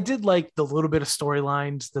 And I did like the little bit of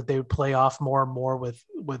storylines that they would play off more and more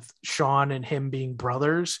with Sean and him being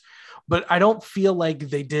brothers, but I don't feel like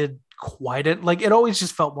they did quite it. Like it always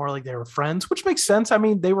just felt more like they were friends, which makes sense. I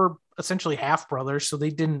mean, they were essentially half brothers, so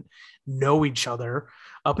they didn't know each other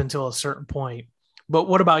up until a certain point. But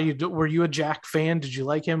what about you? Were you a Jack fan? Did you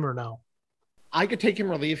like him or no? I could take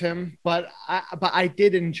him or leave him, but I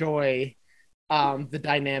did enjoy the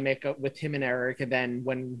dynamic with him and Eric, and then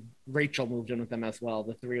when Rachel moved in with them as well,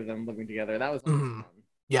 the three of them living together, that was fun.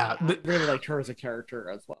 Yeah, I really liked her as a character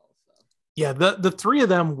as well. So. Yeah, the three of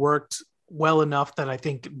them worked well enough that I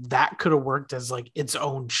think that could have worked as like its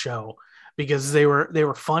own show because they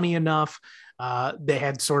were funny enough. They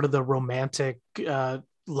had sort of the romantic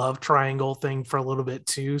love triangle thing for a little bit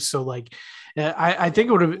too. So like, I think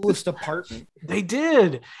it would have coolest apartment. They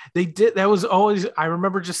did. That was always, I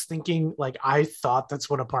remember just thinking like, I thought that's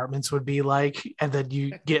what apartments would be like. And then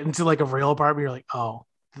you get into like a real apartment. You're like, oh,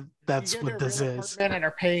 that's what this is. And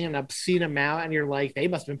are paying an obscene amount. And you're like, they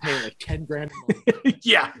must've been paying like 10 grand.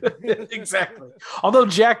 Yeah, exactly. Although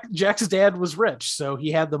Jack's dad was rich, so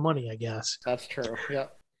he had the money, I guess. That's true. Yeah.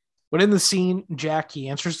 But in the scene, Jack, he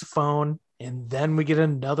answers the phone, and then we get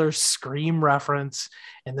another Scream reference.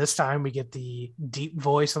 And this time we get the deep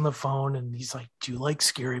voice on the phone, and he's like, do you like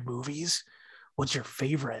scary movies? What's your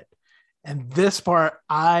favorite? And this part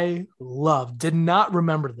I love. Did not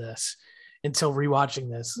remember this until rewatching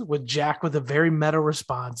this with Jack with a very meta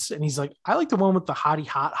response. And he's like, I like the one with the hottie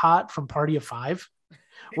hot from Party of Five,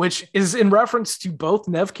 which is in reference to both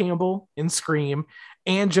Neve Campbell in Scream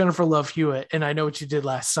and Jennifer Love Hewitt. And I Know What You Did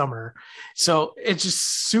Last Summer. So it's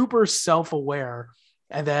just super self-aware.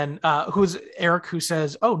 And then who's Eric who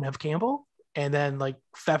says, oh, Neve Campbell? And then like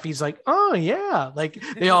Feffy's like, oh yeah. Like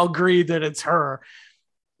they all agree that it's her.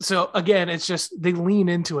 So again, it's just, they lean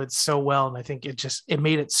into it so well. And I think it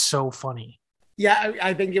made it so funny. Yeah.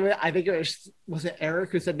 I think it was it Eric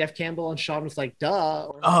who said Neve Campbell and Sean was like, duh.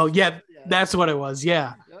 Oh yeah. That's what it was.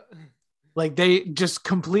 Yeah. Like they just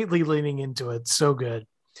completely leaning into it. So good.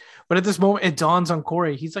 But at this moment, it dawns on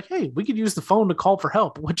Corey. He's like, hey, we could use the phone to call for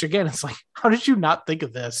help, which again, it's like, how did you not think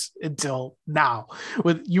of this until now?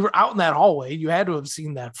 You were out in that hallway. You had to have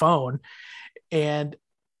seen that phone. And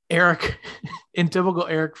Eric, in typical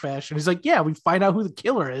Eric fashion, he's like, yeah, we find out who the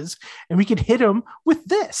killer is and we can hit him with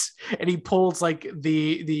this. And he pulls like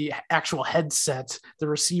the actual headset, the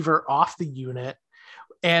receiver off the unit.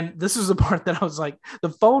 And this is the part that I was like, the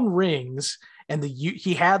phone rings and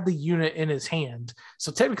he had the unit in his hand.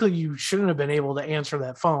 So technically you shouldn't have been able to answer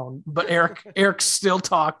that phone, but Eric still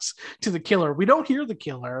talks to the killer. We don't hear the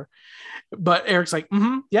killer, but Eric's like,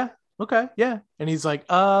 yeah. Okay, yeah. And he's like,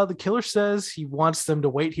 the killer says he wants them to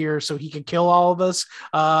wait here so he can kill all of us.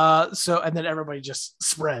 And then everybody just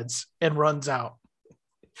spreads and runs out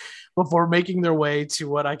before making their way to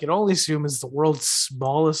what I can only assume is the world's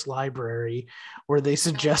smallest library, where they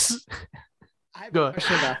suggest. I have a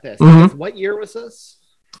question about this. Mm-hmm. What year was this?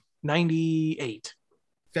 98.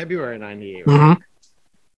 February 98. Mm-hmm.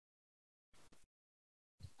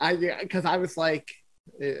 Because I was like,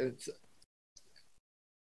 it's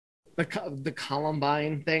the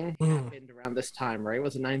Columbine thing happened around this time, right?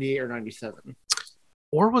 Was it 98 or 97?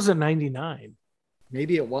 Or was it 99?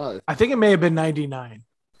 Maybe it was. I think it may have been 99.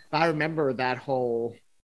 I remember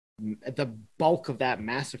the bulk of that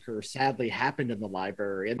massacre sadly happened in the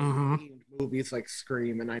library, and movies like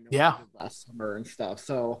Scream and I Know What You Did Last Summer and stuff.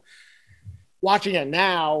 So watching it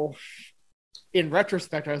now, in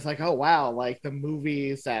retrospect, I was like, oh wow, like the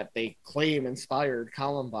movies that they claim inspired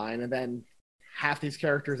Columbine, and then half these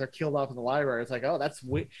characters are killed off in the library. It's like, oh, that's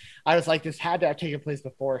weird. I was like, this had to have taken place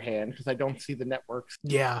beforehand because I don't see the networks.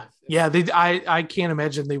 Yeah. I can't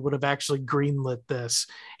imagine they would have actually greenlit this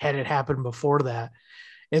had it happened before that.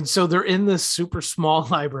 And so they're in this super small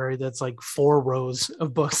library that's like 4 rows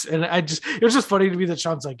of books. And it was just funny to me that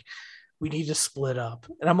Sean's like, we need to split up.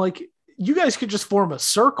 And I'm like, you guys could just form a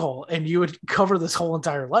circle and you would cover this whole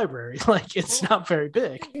entire library. Like, it's not very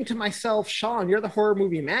big. Thinking to myself, Sean, you're the horror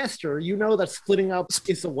movie master. You know that splitting up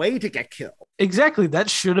is the way to get killed. Exactly. That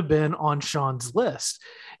should have been on Sean's list.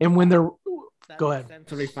 And when they're... Go ahead.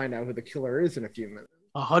 Until we find out who the killer is in a few minutes.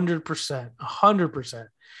 100%, 100%.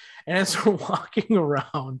 And as we're walking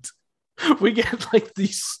around, we get like the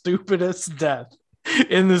stupidest death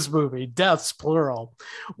in this movie, deaths plural,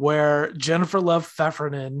 where Jennifer Love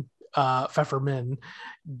Pfefferman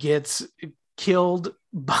gets killed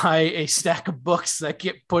by a stack of books that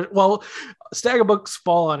get put. Well, a stack of books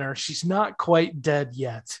fall on her. She's not quite dead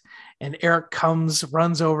yet, and Eric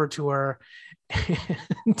runs over to her,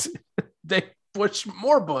 and they push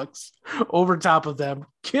more books over top of them,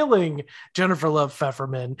 killing Jennifer Love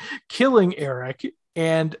Pfefferman, killing Eric.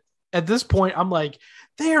 And at this point, I'm like,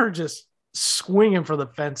 they are just swinging for the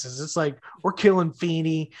fences. It's like, we're killing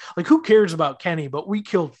Feeney. Like, who cares about Kenny? But we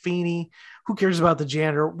killed Feeney. Who cares about the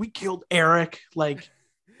janitor? We killed Eric. Like,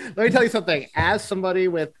 let me tell you something. As somebody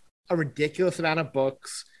with a ridiculous amount of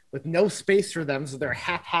books, with no space for them, so they're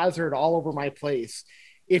haphazard all over my place,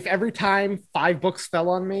 if every time 5 books fell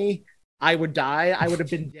on me, I would die, I would have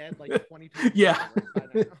been dead like 20 times. Yeah.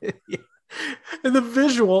 Yeah. And the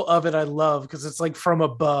visual of it, I love, because it's like from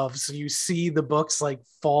above. So you see the books like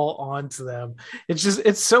fall onto them.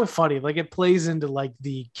 It's so funny. Like, it plays into like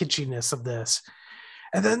the kitschiness of this.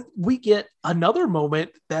 And then we get another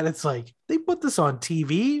moment that it's like, they put this on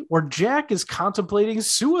TV where Jack is contemplating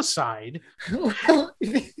suicide.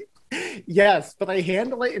 Yes, but I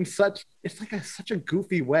handle it in such a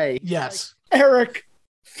goofy way. Yes. Like, Eric,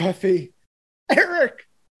 Pfeffy, Eric,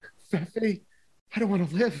 Pfeffy, I don't want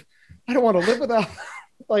to live. I don't want to live without.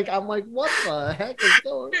 Like, I'm like, what the heck is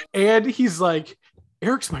going on? And he's like,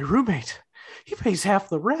 Eric's my roommate. He pays half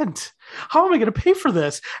the rent. How am I going to pay for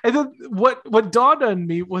this? And then what dawned on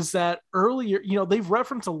me was that earlier, they've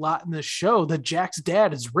referenced a lot in this show that Jack's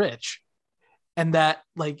dad is rich, and that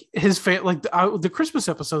like his the Christmas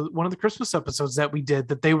episode, one of the Christmas episodes that we did,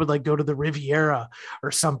 that they would like go to the Riviera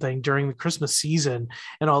or something during the Christmas season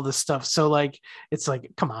and all this stuff. So like, it's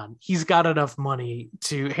like, come on, he's got enough money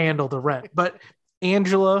to handle the rent. But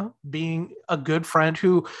Angela, being a good friend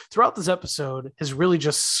who throughout this episode has really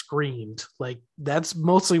just screamed, like that's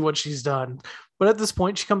mostly what she's done. But at this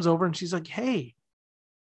point, she comes over and she's like, hey,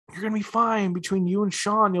 you're going to be fine between you and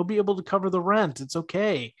Sean. You'll be able to cover the rent. It's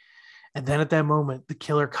okay. And then at that moment, the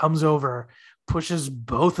killer comes over, pushes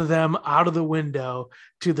both of them out of the window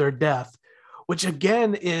to their death, which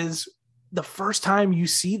again is the first time you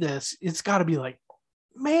see this. It's got to be like,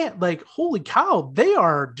 man, like, holy cow,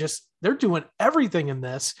 they're doing everything in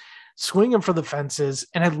this, swinging for the fences.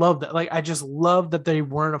 And I love that. Like, I just love that they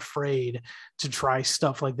weren't afraid to try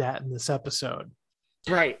stuff like that in this episode.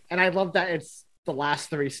 Right. And I love that it's the last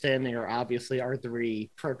 3 standing are obviously our 3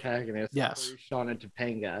 protagonists. Yes. Corey, Sean, and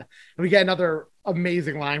Topanga. And we get another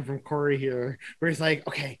amazing line from Corey here where he's like,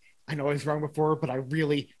 okay, I know I was wrong before, but I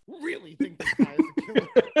really, really think this guy is a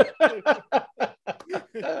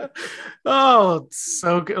killer. Oh, it's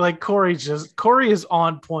so good. Like, Corey is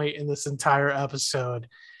on point in this entire episode.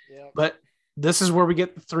 Yep. But this is where we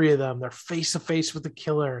get the 3 of them. They're face to face with the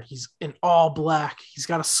killer. He's in all black. He's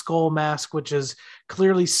got a skull mask, which is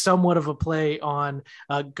clearly somewhat of a play on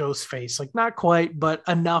Ghostface. Like, not quite, but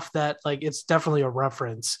enough that like it's definitely a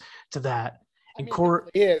reference to that. And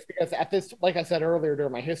Corey is, because at this, like I said earlier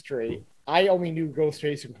during my history, I only knew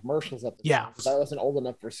Ghostface in commercials at the time, because I wasn't old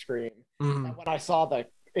enough for Scream. Mm. And when I saw the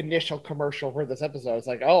initial commercial for this episode, it's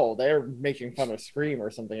like, oh, they're making fun of Scream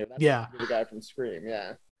or something. That's the guy from Scream.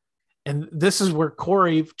 Yeah. And this is where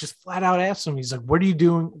Corey just flat out asks him, he's like, what are you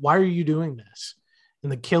doing? Why are you doing this?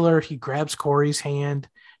 And the killer, he grabs Corey's hand,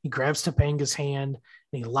 he grabs Topanga's hand,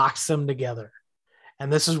 and he locks them together.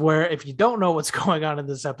 And this is where, if you don't know what's going on in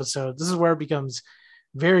this episode, this is where it becomes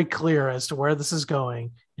very clear as to where this is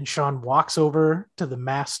going. And Sean walks over to the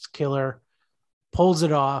masked killer, pulls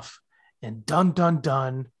it off, and dun, dun,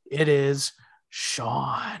 dun, it is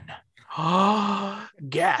Sean.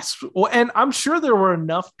 Gasp. Well, and I'm sure there were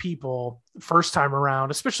enough people first time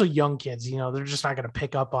around, especially young kids, they're just not going to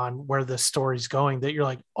pick up on where this story's going, that you're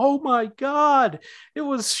like, oh my God, it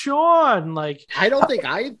was Sean. Like, I don't think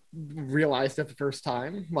I realized it the first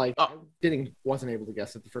time. Like, I wasn't able to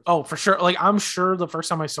guess it the first time. Oh, for sure. Like, I'm sure the first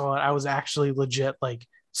time I saw it, I was actually legit like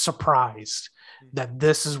surprised that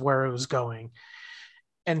this is where it was going.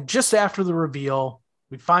 And just after the reveal,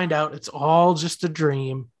 we find out it's all just a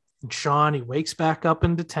dream. And Sean, he wakes back up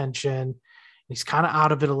in detention. He's kind of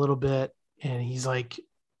out of it a little bit. And he's like,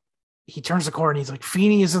 he turns the corner and he's like,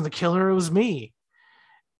 Feeney isn't the killer. It was me.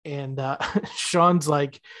 And Sean's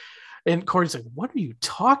like, and Corey's like, what are you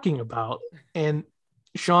talking about? And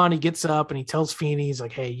Sean, he gets up and he tells Feeney, he's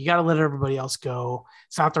like, hey, you got to let everybody else go.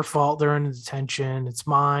 It's not their fault. They're in detention. It's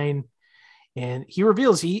mine. And he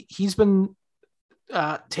reveals he's been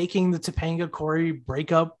taking the Topanga Corey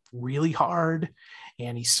breakup really hard.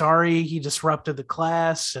 and he's sorry he disrupted the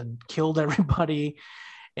class and killed everybody.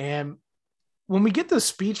 And when we get this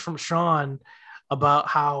speech from Sean about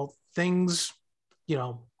how things, you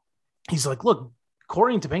know, he's like, look,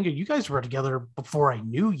 Corey and Topanga, you guys were together before I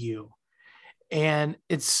knew you. And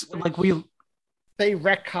it's like they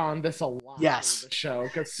retconned this a lot. Yes. In the show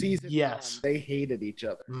because season Yes. 1, they hated each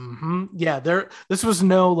other. Yeah, this was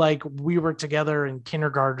no like we were together in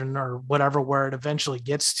kindergarten or whatever, where it eventually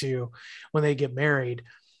gets to when they get married.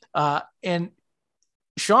 And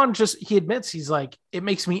Sean he admits, he's like, it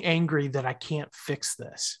makes me angry that I can't fix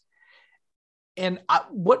this. And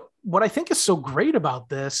what I think is so great about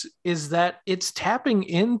this is that it's tapping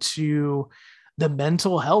into the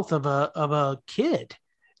mental health of a kid,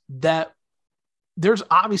 that there's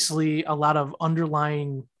obviously a lot of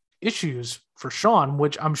underlying issues for Sean,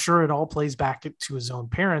 which I'm sure it all plays back to his own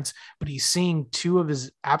parents, but he's seeing two of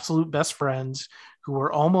his absolute best friends who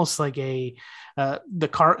are almost like the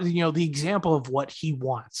example of what he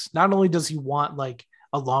wants. Not only does he want like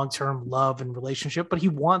a long-term love and relationship, but he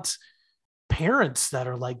wants parents that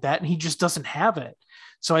are like that, and he just doesn't have it.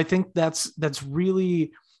 So I think that's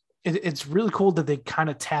really, it's really cool that they kind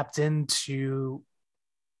of tapped into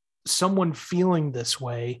someone feeling this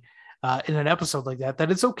way in an episode like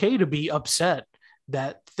that it's okay to be upset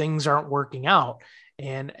that things aren't working out.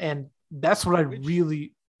 And that's what I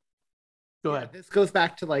really go ahead. This goes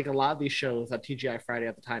back to like a lot of these shows that TGI Friday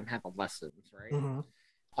at the time had the lessons, right?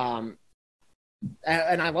 Mm-hmm.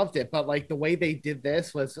 And I loved it, but like the way they did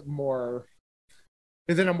this was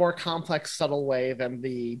in a more complex, subtle way than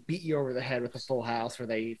the beat you over the head with a Full House, where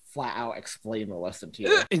they flat out explain the lesson to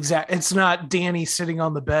you. Exactly. It's not Danny sitting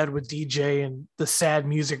on the bed with DJ and the sad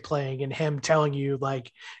music playing and him telling you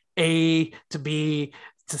like A to B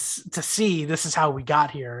to C, this is how we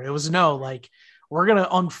got here. It was no, like, we're going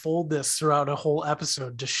to unfold this throughout a whole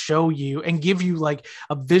episode to show you and give you like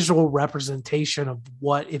a visual representation of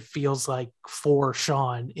what it feels like for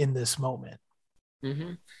Sean in this moment.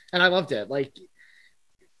 Mm-hmm. And I loved it. Like,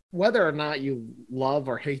 whether or not you love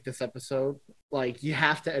or hate this episode, like, you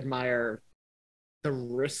have to admire the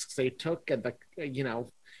risks they took and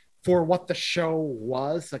for what the show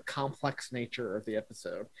was, the complex nature of the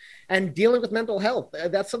episode, and dealing with mental health.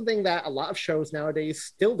 That's something that a lot of shows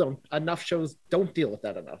nowadays enough shows don't deal with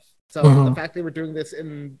that enough. So the fact they were doing this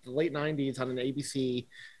in the late 90s on an ABC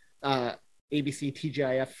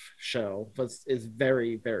TGIF show is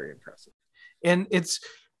very, very impressive. And it's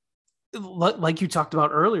like you talked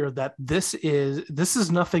about earlier, that this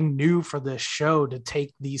is nothing new for this show to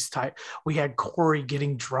take these we had Corey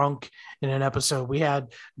getting drunk in an episode, we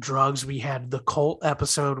had drugs, we had the cult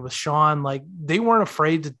episode with Sean. Like, they weren't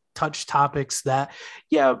afraid to touch topics that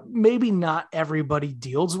maybe not everybody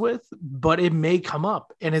deals with, but it may come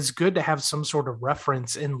up, and it's good to have some sort of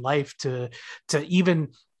reference in life to even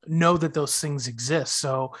know that those things exist.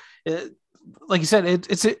 So like you said,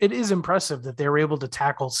 it is impressive that they were able to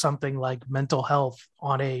tackle something like mental health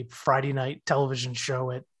on a Friday night television show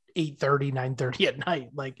at 8:30, 9:30 at night.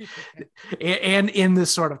 Like, and in this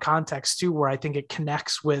sort of context too, where I think it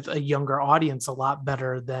connects with a younger audience a lot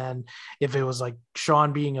better than if it was like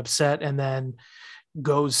Sean being upset and then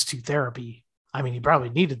goes to therapy. I mean, he probably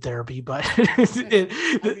needed therapy, but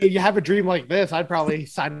you have a dream like this, I'd probably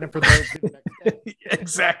sign up for therapy the next day.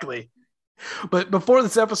 Exactly. But before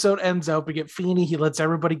this episode ends up, we get Feeney. He lets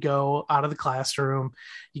everybody go out of the classroom.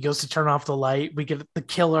 He goes to turn off the light. We get the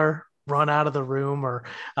killer run out of the room, or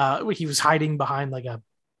he was hiding behind like a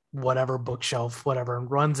whatever bookshelf, whatever, and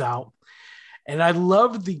runs out. And I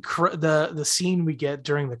love the scene we get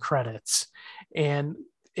during the credits. And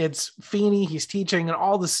it's Feeney. He's teaching, and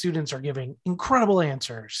all the students are giving incredible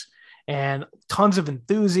answers and tons of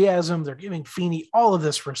enthusiasm. They're giving Feeney all of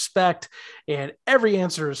this respect, and every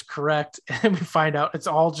answer is correct. And we find out it's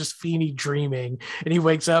all just Feeney dreaming. And he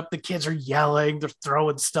wakes up, the kids are yelling, they're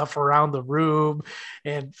throwing stuff around the room,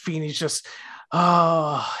 and Feeney's just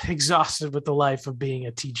exhausted with the life of being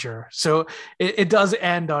a teacher. So it does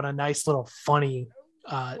end on a nice little funny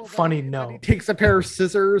note. He takes a pair of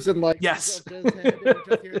scissors and like, yes, dun,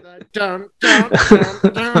 dun, dun,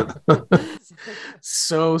 dun.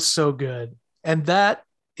 so good. And that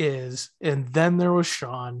is And Then There Was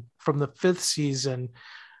Sean from the 5th season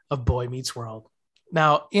of Boy Meets World.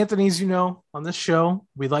 Now, Anthony, as you know, on this show,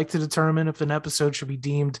 we like to determine if an episode should be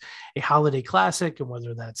deemed a holiday classic, and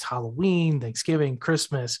whether that's Halloween, Thanksgiving,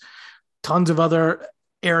 Christmas, tons of other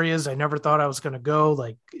areas I never thought I was going to go.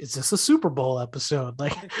 Like, is this a Super Bowl episode?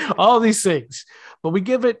 Like, all these things. But we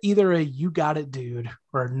give it either a "you got it, dude"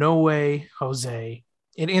 or a "no way, Jose."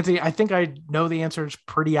 And Anthony, I think I know the answer is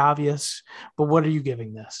pretty obvious, but what are you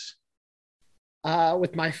giving this?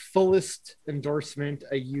 With my fullest endorsement,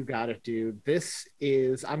 you got it, dude. This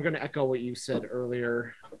is, I'm going to echo what you said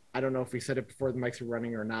earlier. I don't know if we said it before the mics were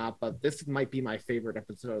running or not, but this might be my favorite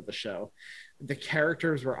episode of the show. The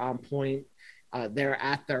characters were on point. They're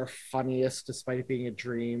at their funniest, despite it being a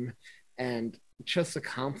dream. And just the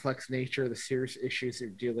complex nature of the serious issues they're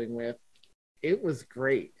dealing with. It was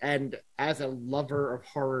great. And as a lover of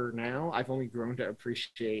horror now, I've only grown to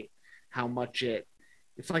appreciate how much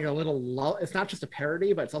it's like a little love. It's not just a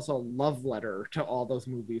parody, but it's also a love letter to all those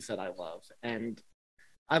movies that I love. And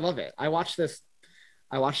I love it. I watched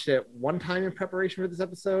it one time in preparation for this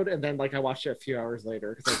episode, and then I watched it a few hours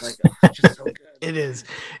later because I was like, oh, it's just so good. It is.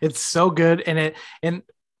 It's so good. And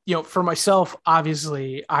for myself,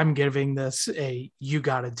 obviously, I'm giving this a you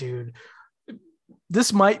got it, dude.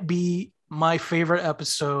 This might be my favorite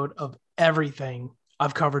episode of everything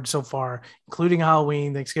I've covered so far, including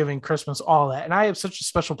Halloween, Thanksgiving, Christmas, all that. And I have such a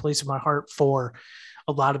special place in my heart for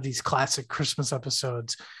a lot of these classic Christmas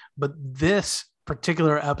episodes. But this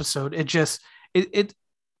particular episode,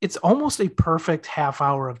 it's almost a perfect half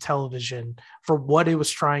hour of television for what it was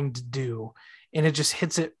trying to do. And it just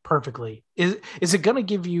hits it perfectly. Is it going to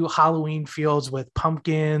give you Halloween feels with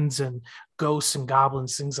pumpkins and ghosts and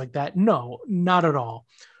goblins, things like that? No, not at all.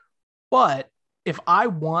 But if I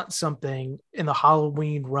want something in the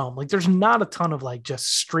Halloween realm, there's not a ton of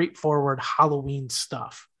just straightforward Halloween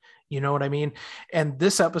stuff. You know what I mean? And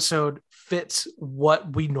this episode fits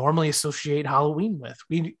what we normally associate Halloween with.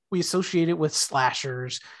 We associate it with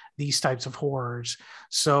slashers, these types of horrors.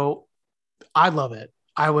 So I love it.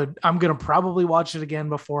 I'm going to probably watch it again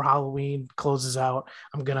before Halloween closes out.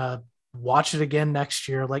 I'm going to watch it again next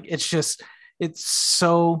year. It's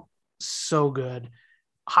so, so good.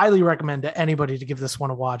 Highly recommend to anybody to give this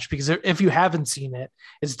one a watch, because if you haven't seen it,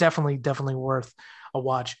 it's definitely worth a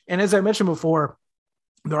watch. And as I mentioned before,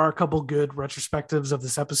 there are a couple good retrospectives of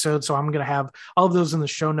this episode, so I'm going to have all of those in the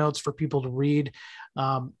show notes for people to read.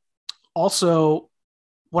 Also,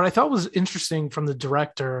 what I thought was interesting from the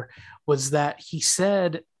director was that he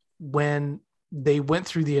said when they went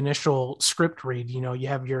through the initial script read,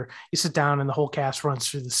 you sit down and the whole cast runs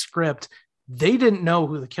through the script. They didn't know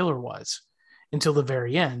who the killer was until the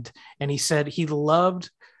very end. And he said he loved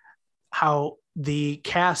how the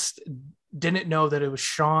cast didn't know that it was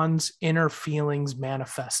Sean's inner feelings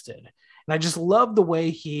manifested. And I just love the way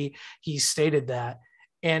he stated that.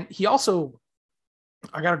 And he also,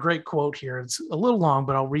 I got a great quote here. It's a little long,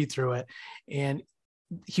 but I'll read through it. And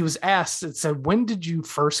he was asked, it said, when did you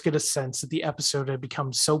first get a sense that the episode had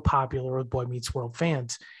become so popular with Boy Meets World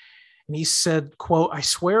fans? And he said, quote, I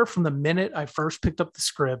swear from the minute I first picked up the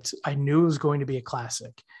script, I knew it was going to be a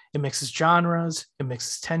classic. It mixes genres, it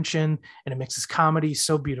mixes tension, and it mixes comedy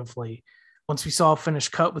so beautifully. Once we saw a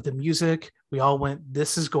finished cut with the music, we all went,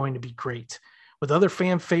 this is going to be great. With other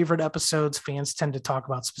fan favorite episodes, fans tend to talk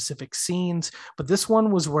about specific scenes, but this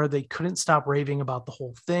one was where they couldn't stop raving about the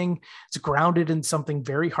whole thing. It's grounded in something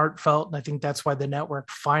very heartfelt, and I think that's why the network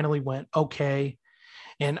finally went, okay.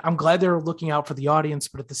 And I'm glad they were looking out for the audience,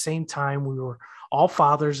 but at the same time, we were all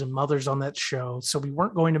fathers and mothers on that show, so we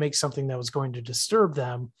weren't going to make something that was going to disturb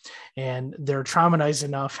them, and they're traumatized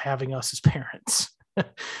enough having us as parents.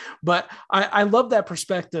 But I love that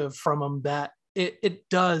perspective from them, that it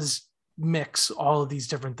does mix all of these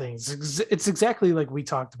different things. It's exactly like we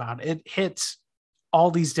talked about. It hits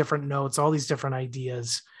all these different notes, all these different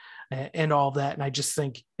ideas, and all that. And I just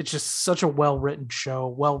think it's just such a well-written show,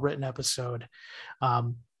 well-written episode.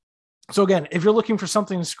 So again, if you're looking for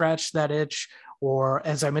something to scratch that itch, or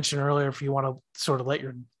as I mentioned earlier, if you want to sort of let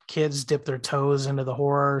your kids dip their toes into the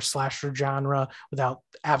horror slasher genre without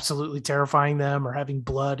absolutely terrifying them or having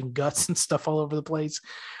blood and guts and stuff all over the place,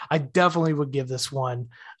 I definitely would give this one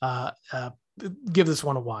a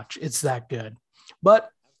watch. It's that good. But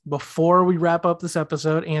before we wrap up this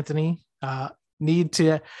episode, Anthony, need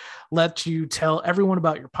to let you tell everyone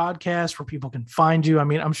about your podcast, where people can find you. I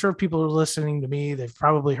mean, I'm sure if people are listening to me, they've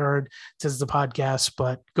probably heard Tis the Podcast,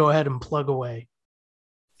 but go ahead and plug away.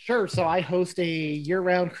 Sure. So I host a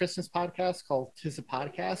year-round Christmas podcast called Tis the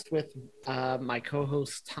Podcast with my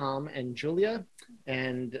co-hosts Tom and Julia.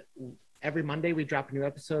 And every Monday we drop a new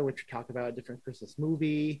episode, which we talk about a different Christmas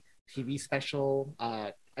movie, TV special,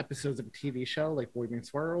 episodes of a TV show like Boy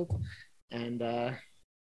Meets World. And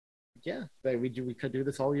yeah, we could do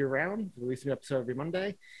this all year round, release a new episode every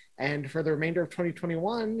Monday. And for the remainder of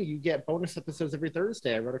 2021, you get bonus episodes every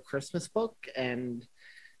Thursday. I wrote a Christmas book, and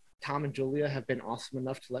Tom and Julia have been awesome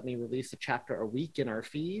enough to let me release a chapter a week in our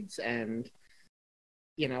feeds. And,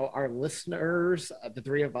 you know, our listeners, the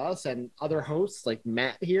three of us and other hosts like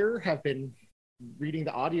Matt here, have been reading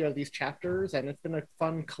the audio of these chapters, and it's been a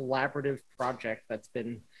fun collaborative project that's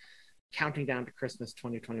been counting down to Christmas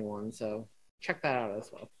 2021. So check that out as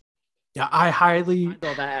well. Yeah, I highly Find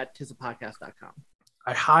all that at tizapodcast.com.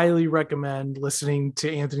 I highly recommend listening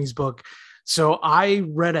to Anthony's book. So I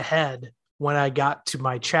read ahead when I got to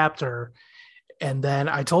my chapter, and then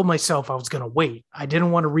I told myself I was going to wait. I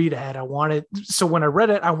didn't want to read ahead. So when I read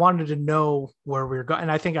it, I wanted to know where we were going.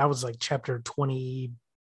 And I think I was like chapter 20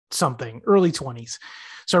 something, early 20s.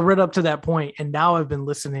 So I read up to that point, and now I've been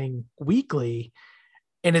listening weekly,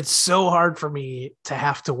 and it's so hard for me to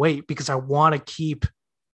have to wait because I want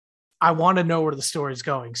to know where the story is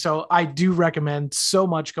going. So I do recommend so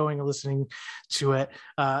much going and listening to it.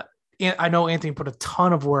 And I know Anthony put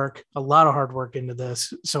a lot of hard work into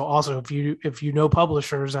this. So also if you know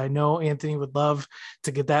publishers, I know Anthony would love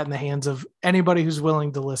to get that in the hands of anybody who's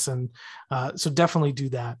willing to listen. So definitely do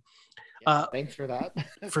that. Thanks for that.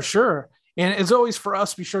 For sure. And as always, for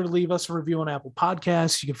us, be sure to leave us a review on Apple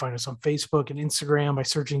Podcasts. You can find us on Facebook and Instagram by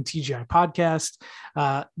searching TGI Podcast.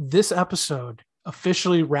 This episode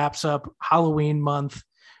officially wraps up Halloween month.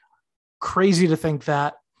 Crazy to think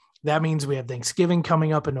that means we have Thanksgiving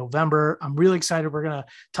coming up in November. I'm really excited. We're going to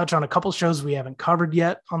touch on a couple shows we haven't covered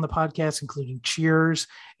yet on the podcast, including Cheers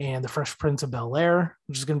and The Fresh Prince of Bel-Air,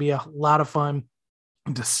 which is going to be a lot of fun.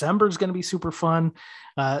 December is going to be super fun.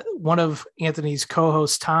 One of Anthony's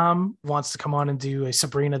co-hosts, Tom, wants to come on and do a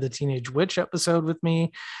Sabrina the Teenage Witch episode with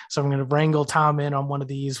me. So I'm going to wrangle Tom in on one of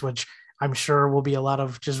these, which I'm sure will be a lot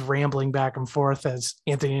of just rambling back and forth, as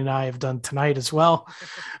Anthony and I have done tonight as well,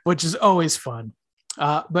 which is always fun.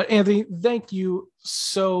 But Anthony, thank you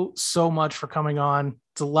so much for coming on.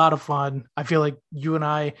 It's a lot of fun. I feel like you and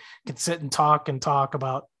I can sit and talk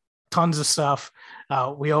about tons of stuff.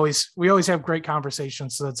 We always have great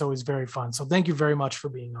conversations, so that's always very fun. So thank you very much for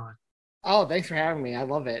being on. Oh, thanks for having me. I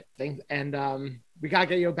love it. Thanks. And we got to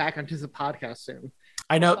get you back onto the podcast soon.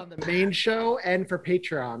 I know, on the main show and for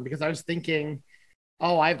Patreon, because I was thinking,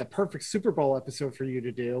 oh, I have the perfect Super Bowl episode for you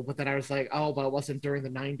to do. But then I was like, oh, but it wasn't during the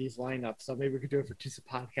 90s lineup. So maybe we could do it for Tisa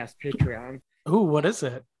Podcast Patreon. Ooh, what is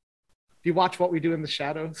it? Do you watch What We Do in the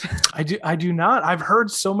Shadows? I do not. I've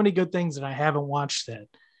heard so many good things and I haven't watched it.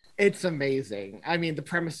 It's amazing. I mean, the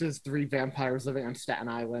premise is 3 vampires living on Staten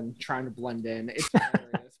Island trying to blend in. It's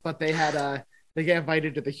hilarious. But they get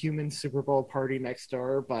invited to the human Super Bowl party next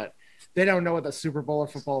door, but they don't know what the Super Bowl or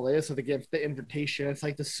football is, so they give the invitation. It's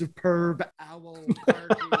like the Superb Owl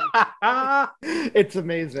Party. It's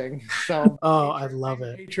amazing. So, I love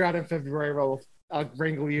it. Patreon in February, I'll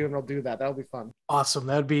wrangle you and we'll do that. That'll be fun. Awesome.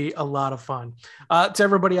 That'd be a lot of fun. To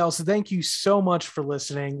everybody else, thank you so much for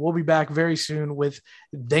listening. We'll be back very soon with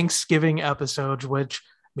Thanksgiving episodes, which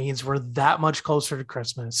means we're that much closer to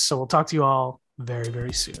Christmas. So we'll talk to you all very,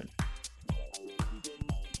 very soon.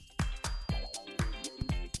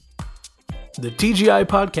 The TGI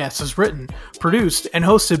Podcast is written, produced, and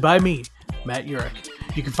hosted by me, Matt Urich.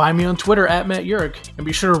 You can find me on Twitter at Matt Urich, and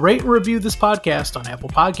be sure to rate and review this podcast on Apple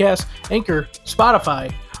Podcasts, Anchor,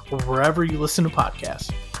 Spotify, or wherever you listen to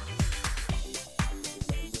podcasts.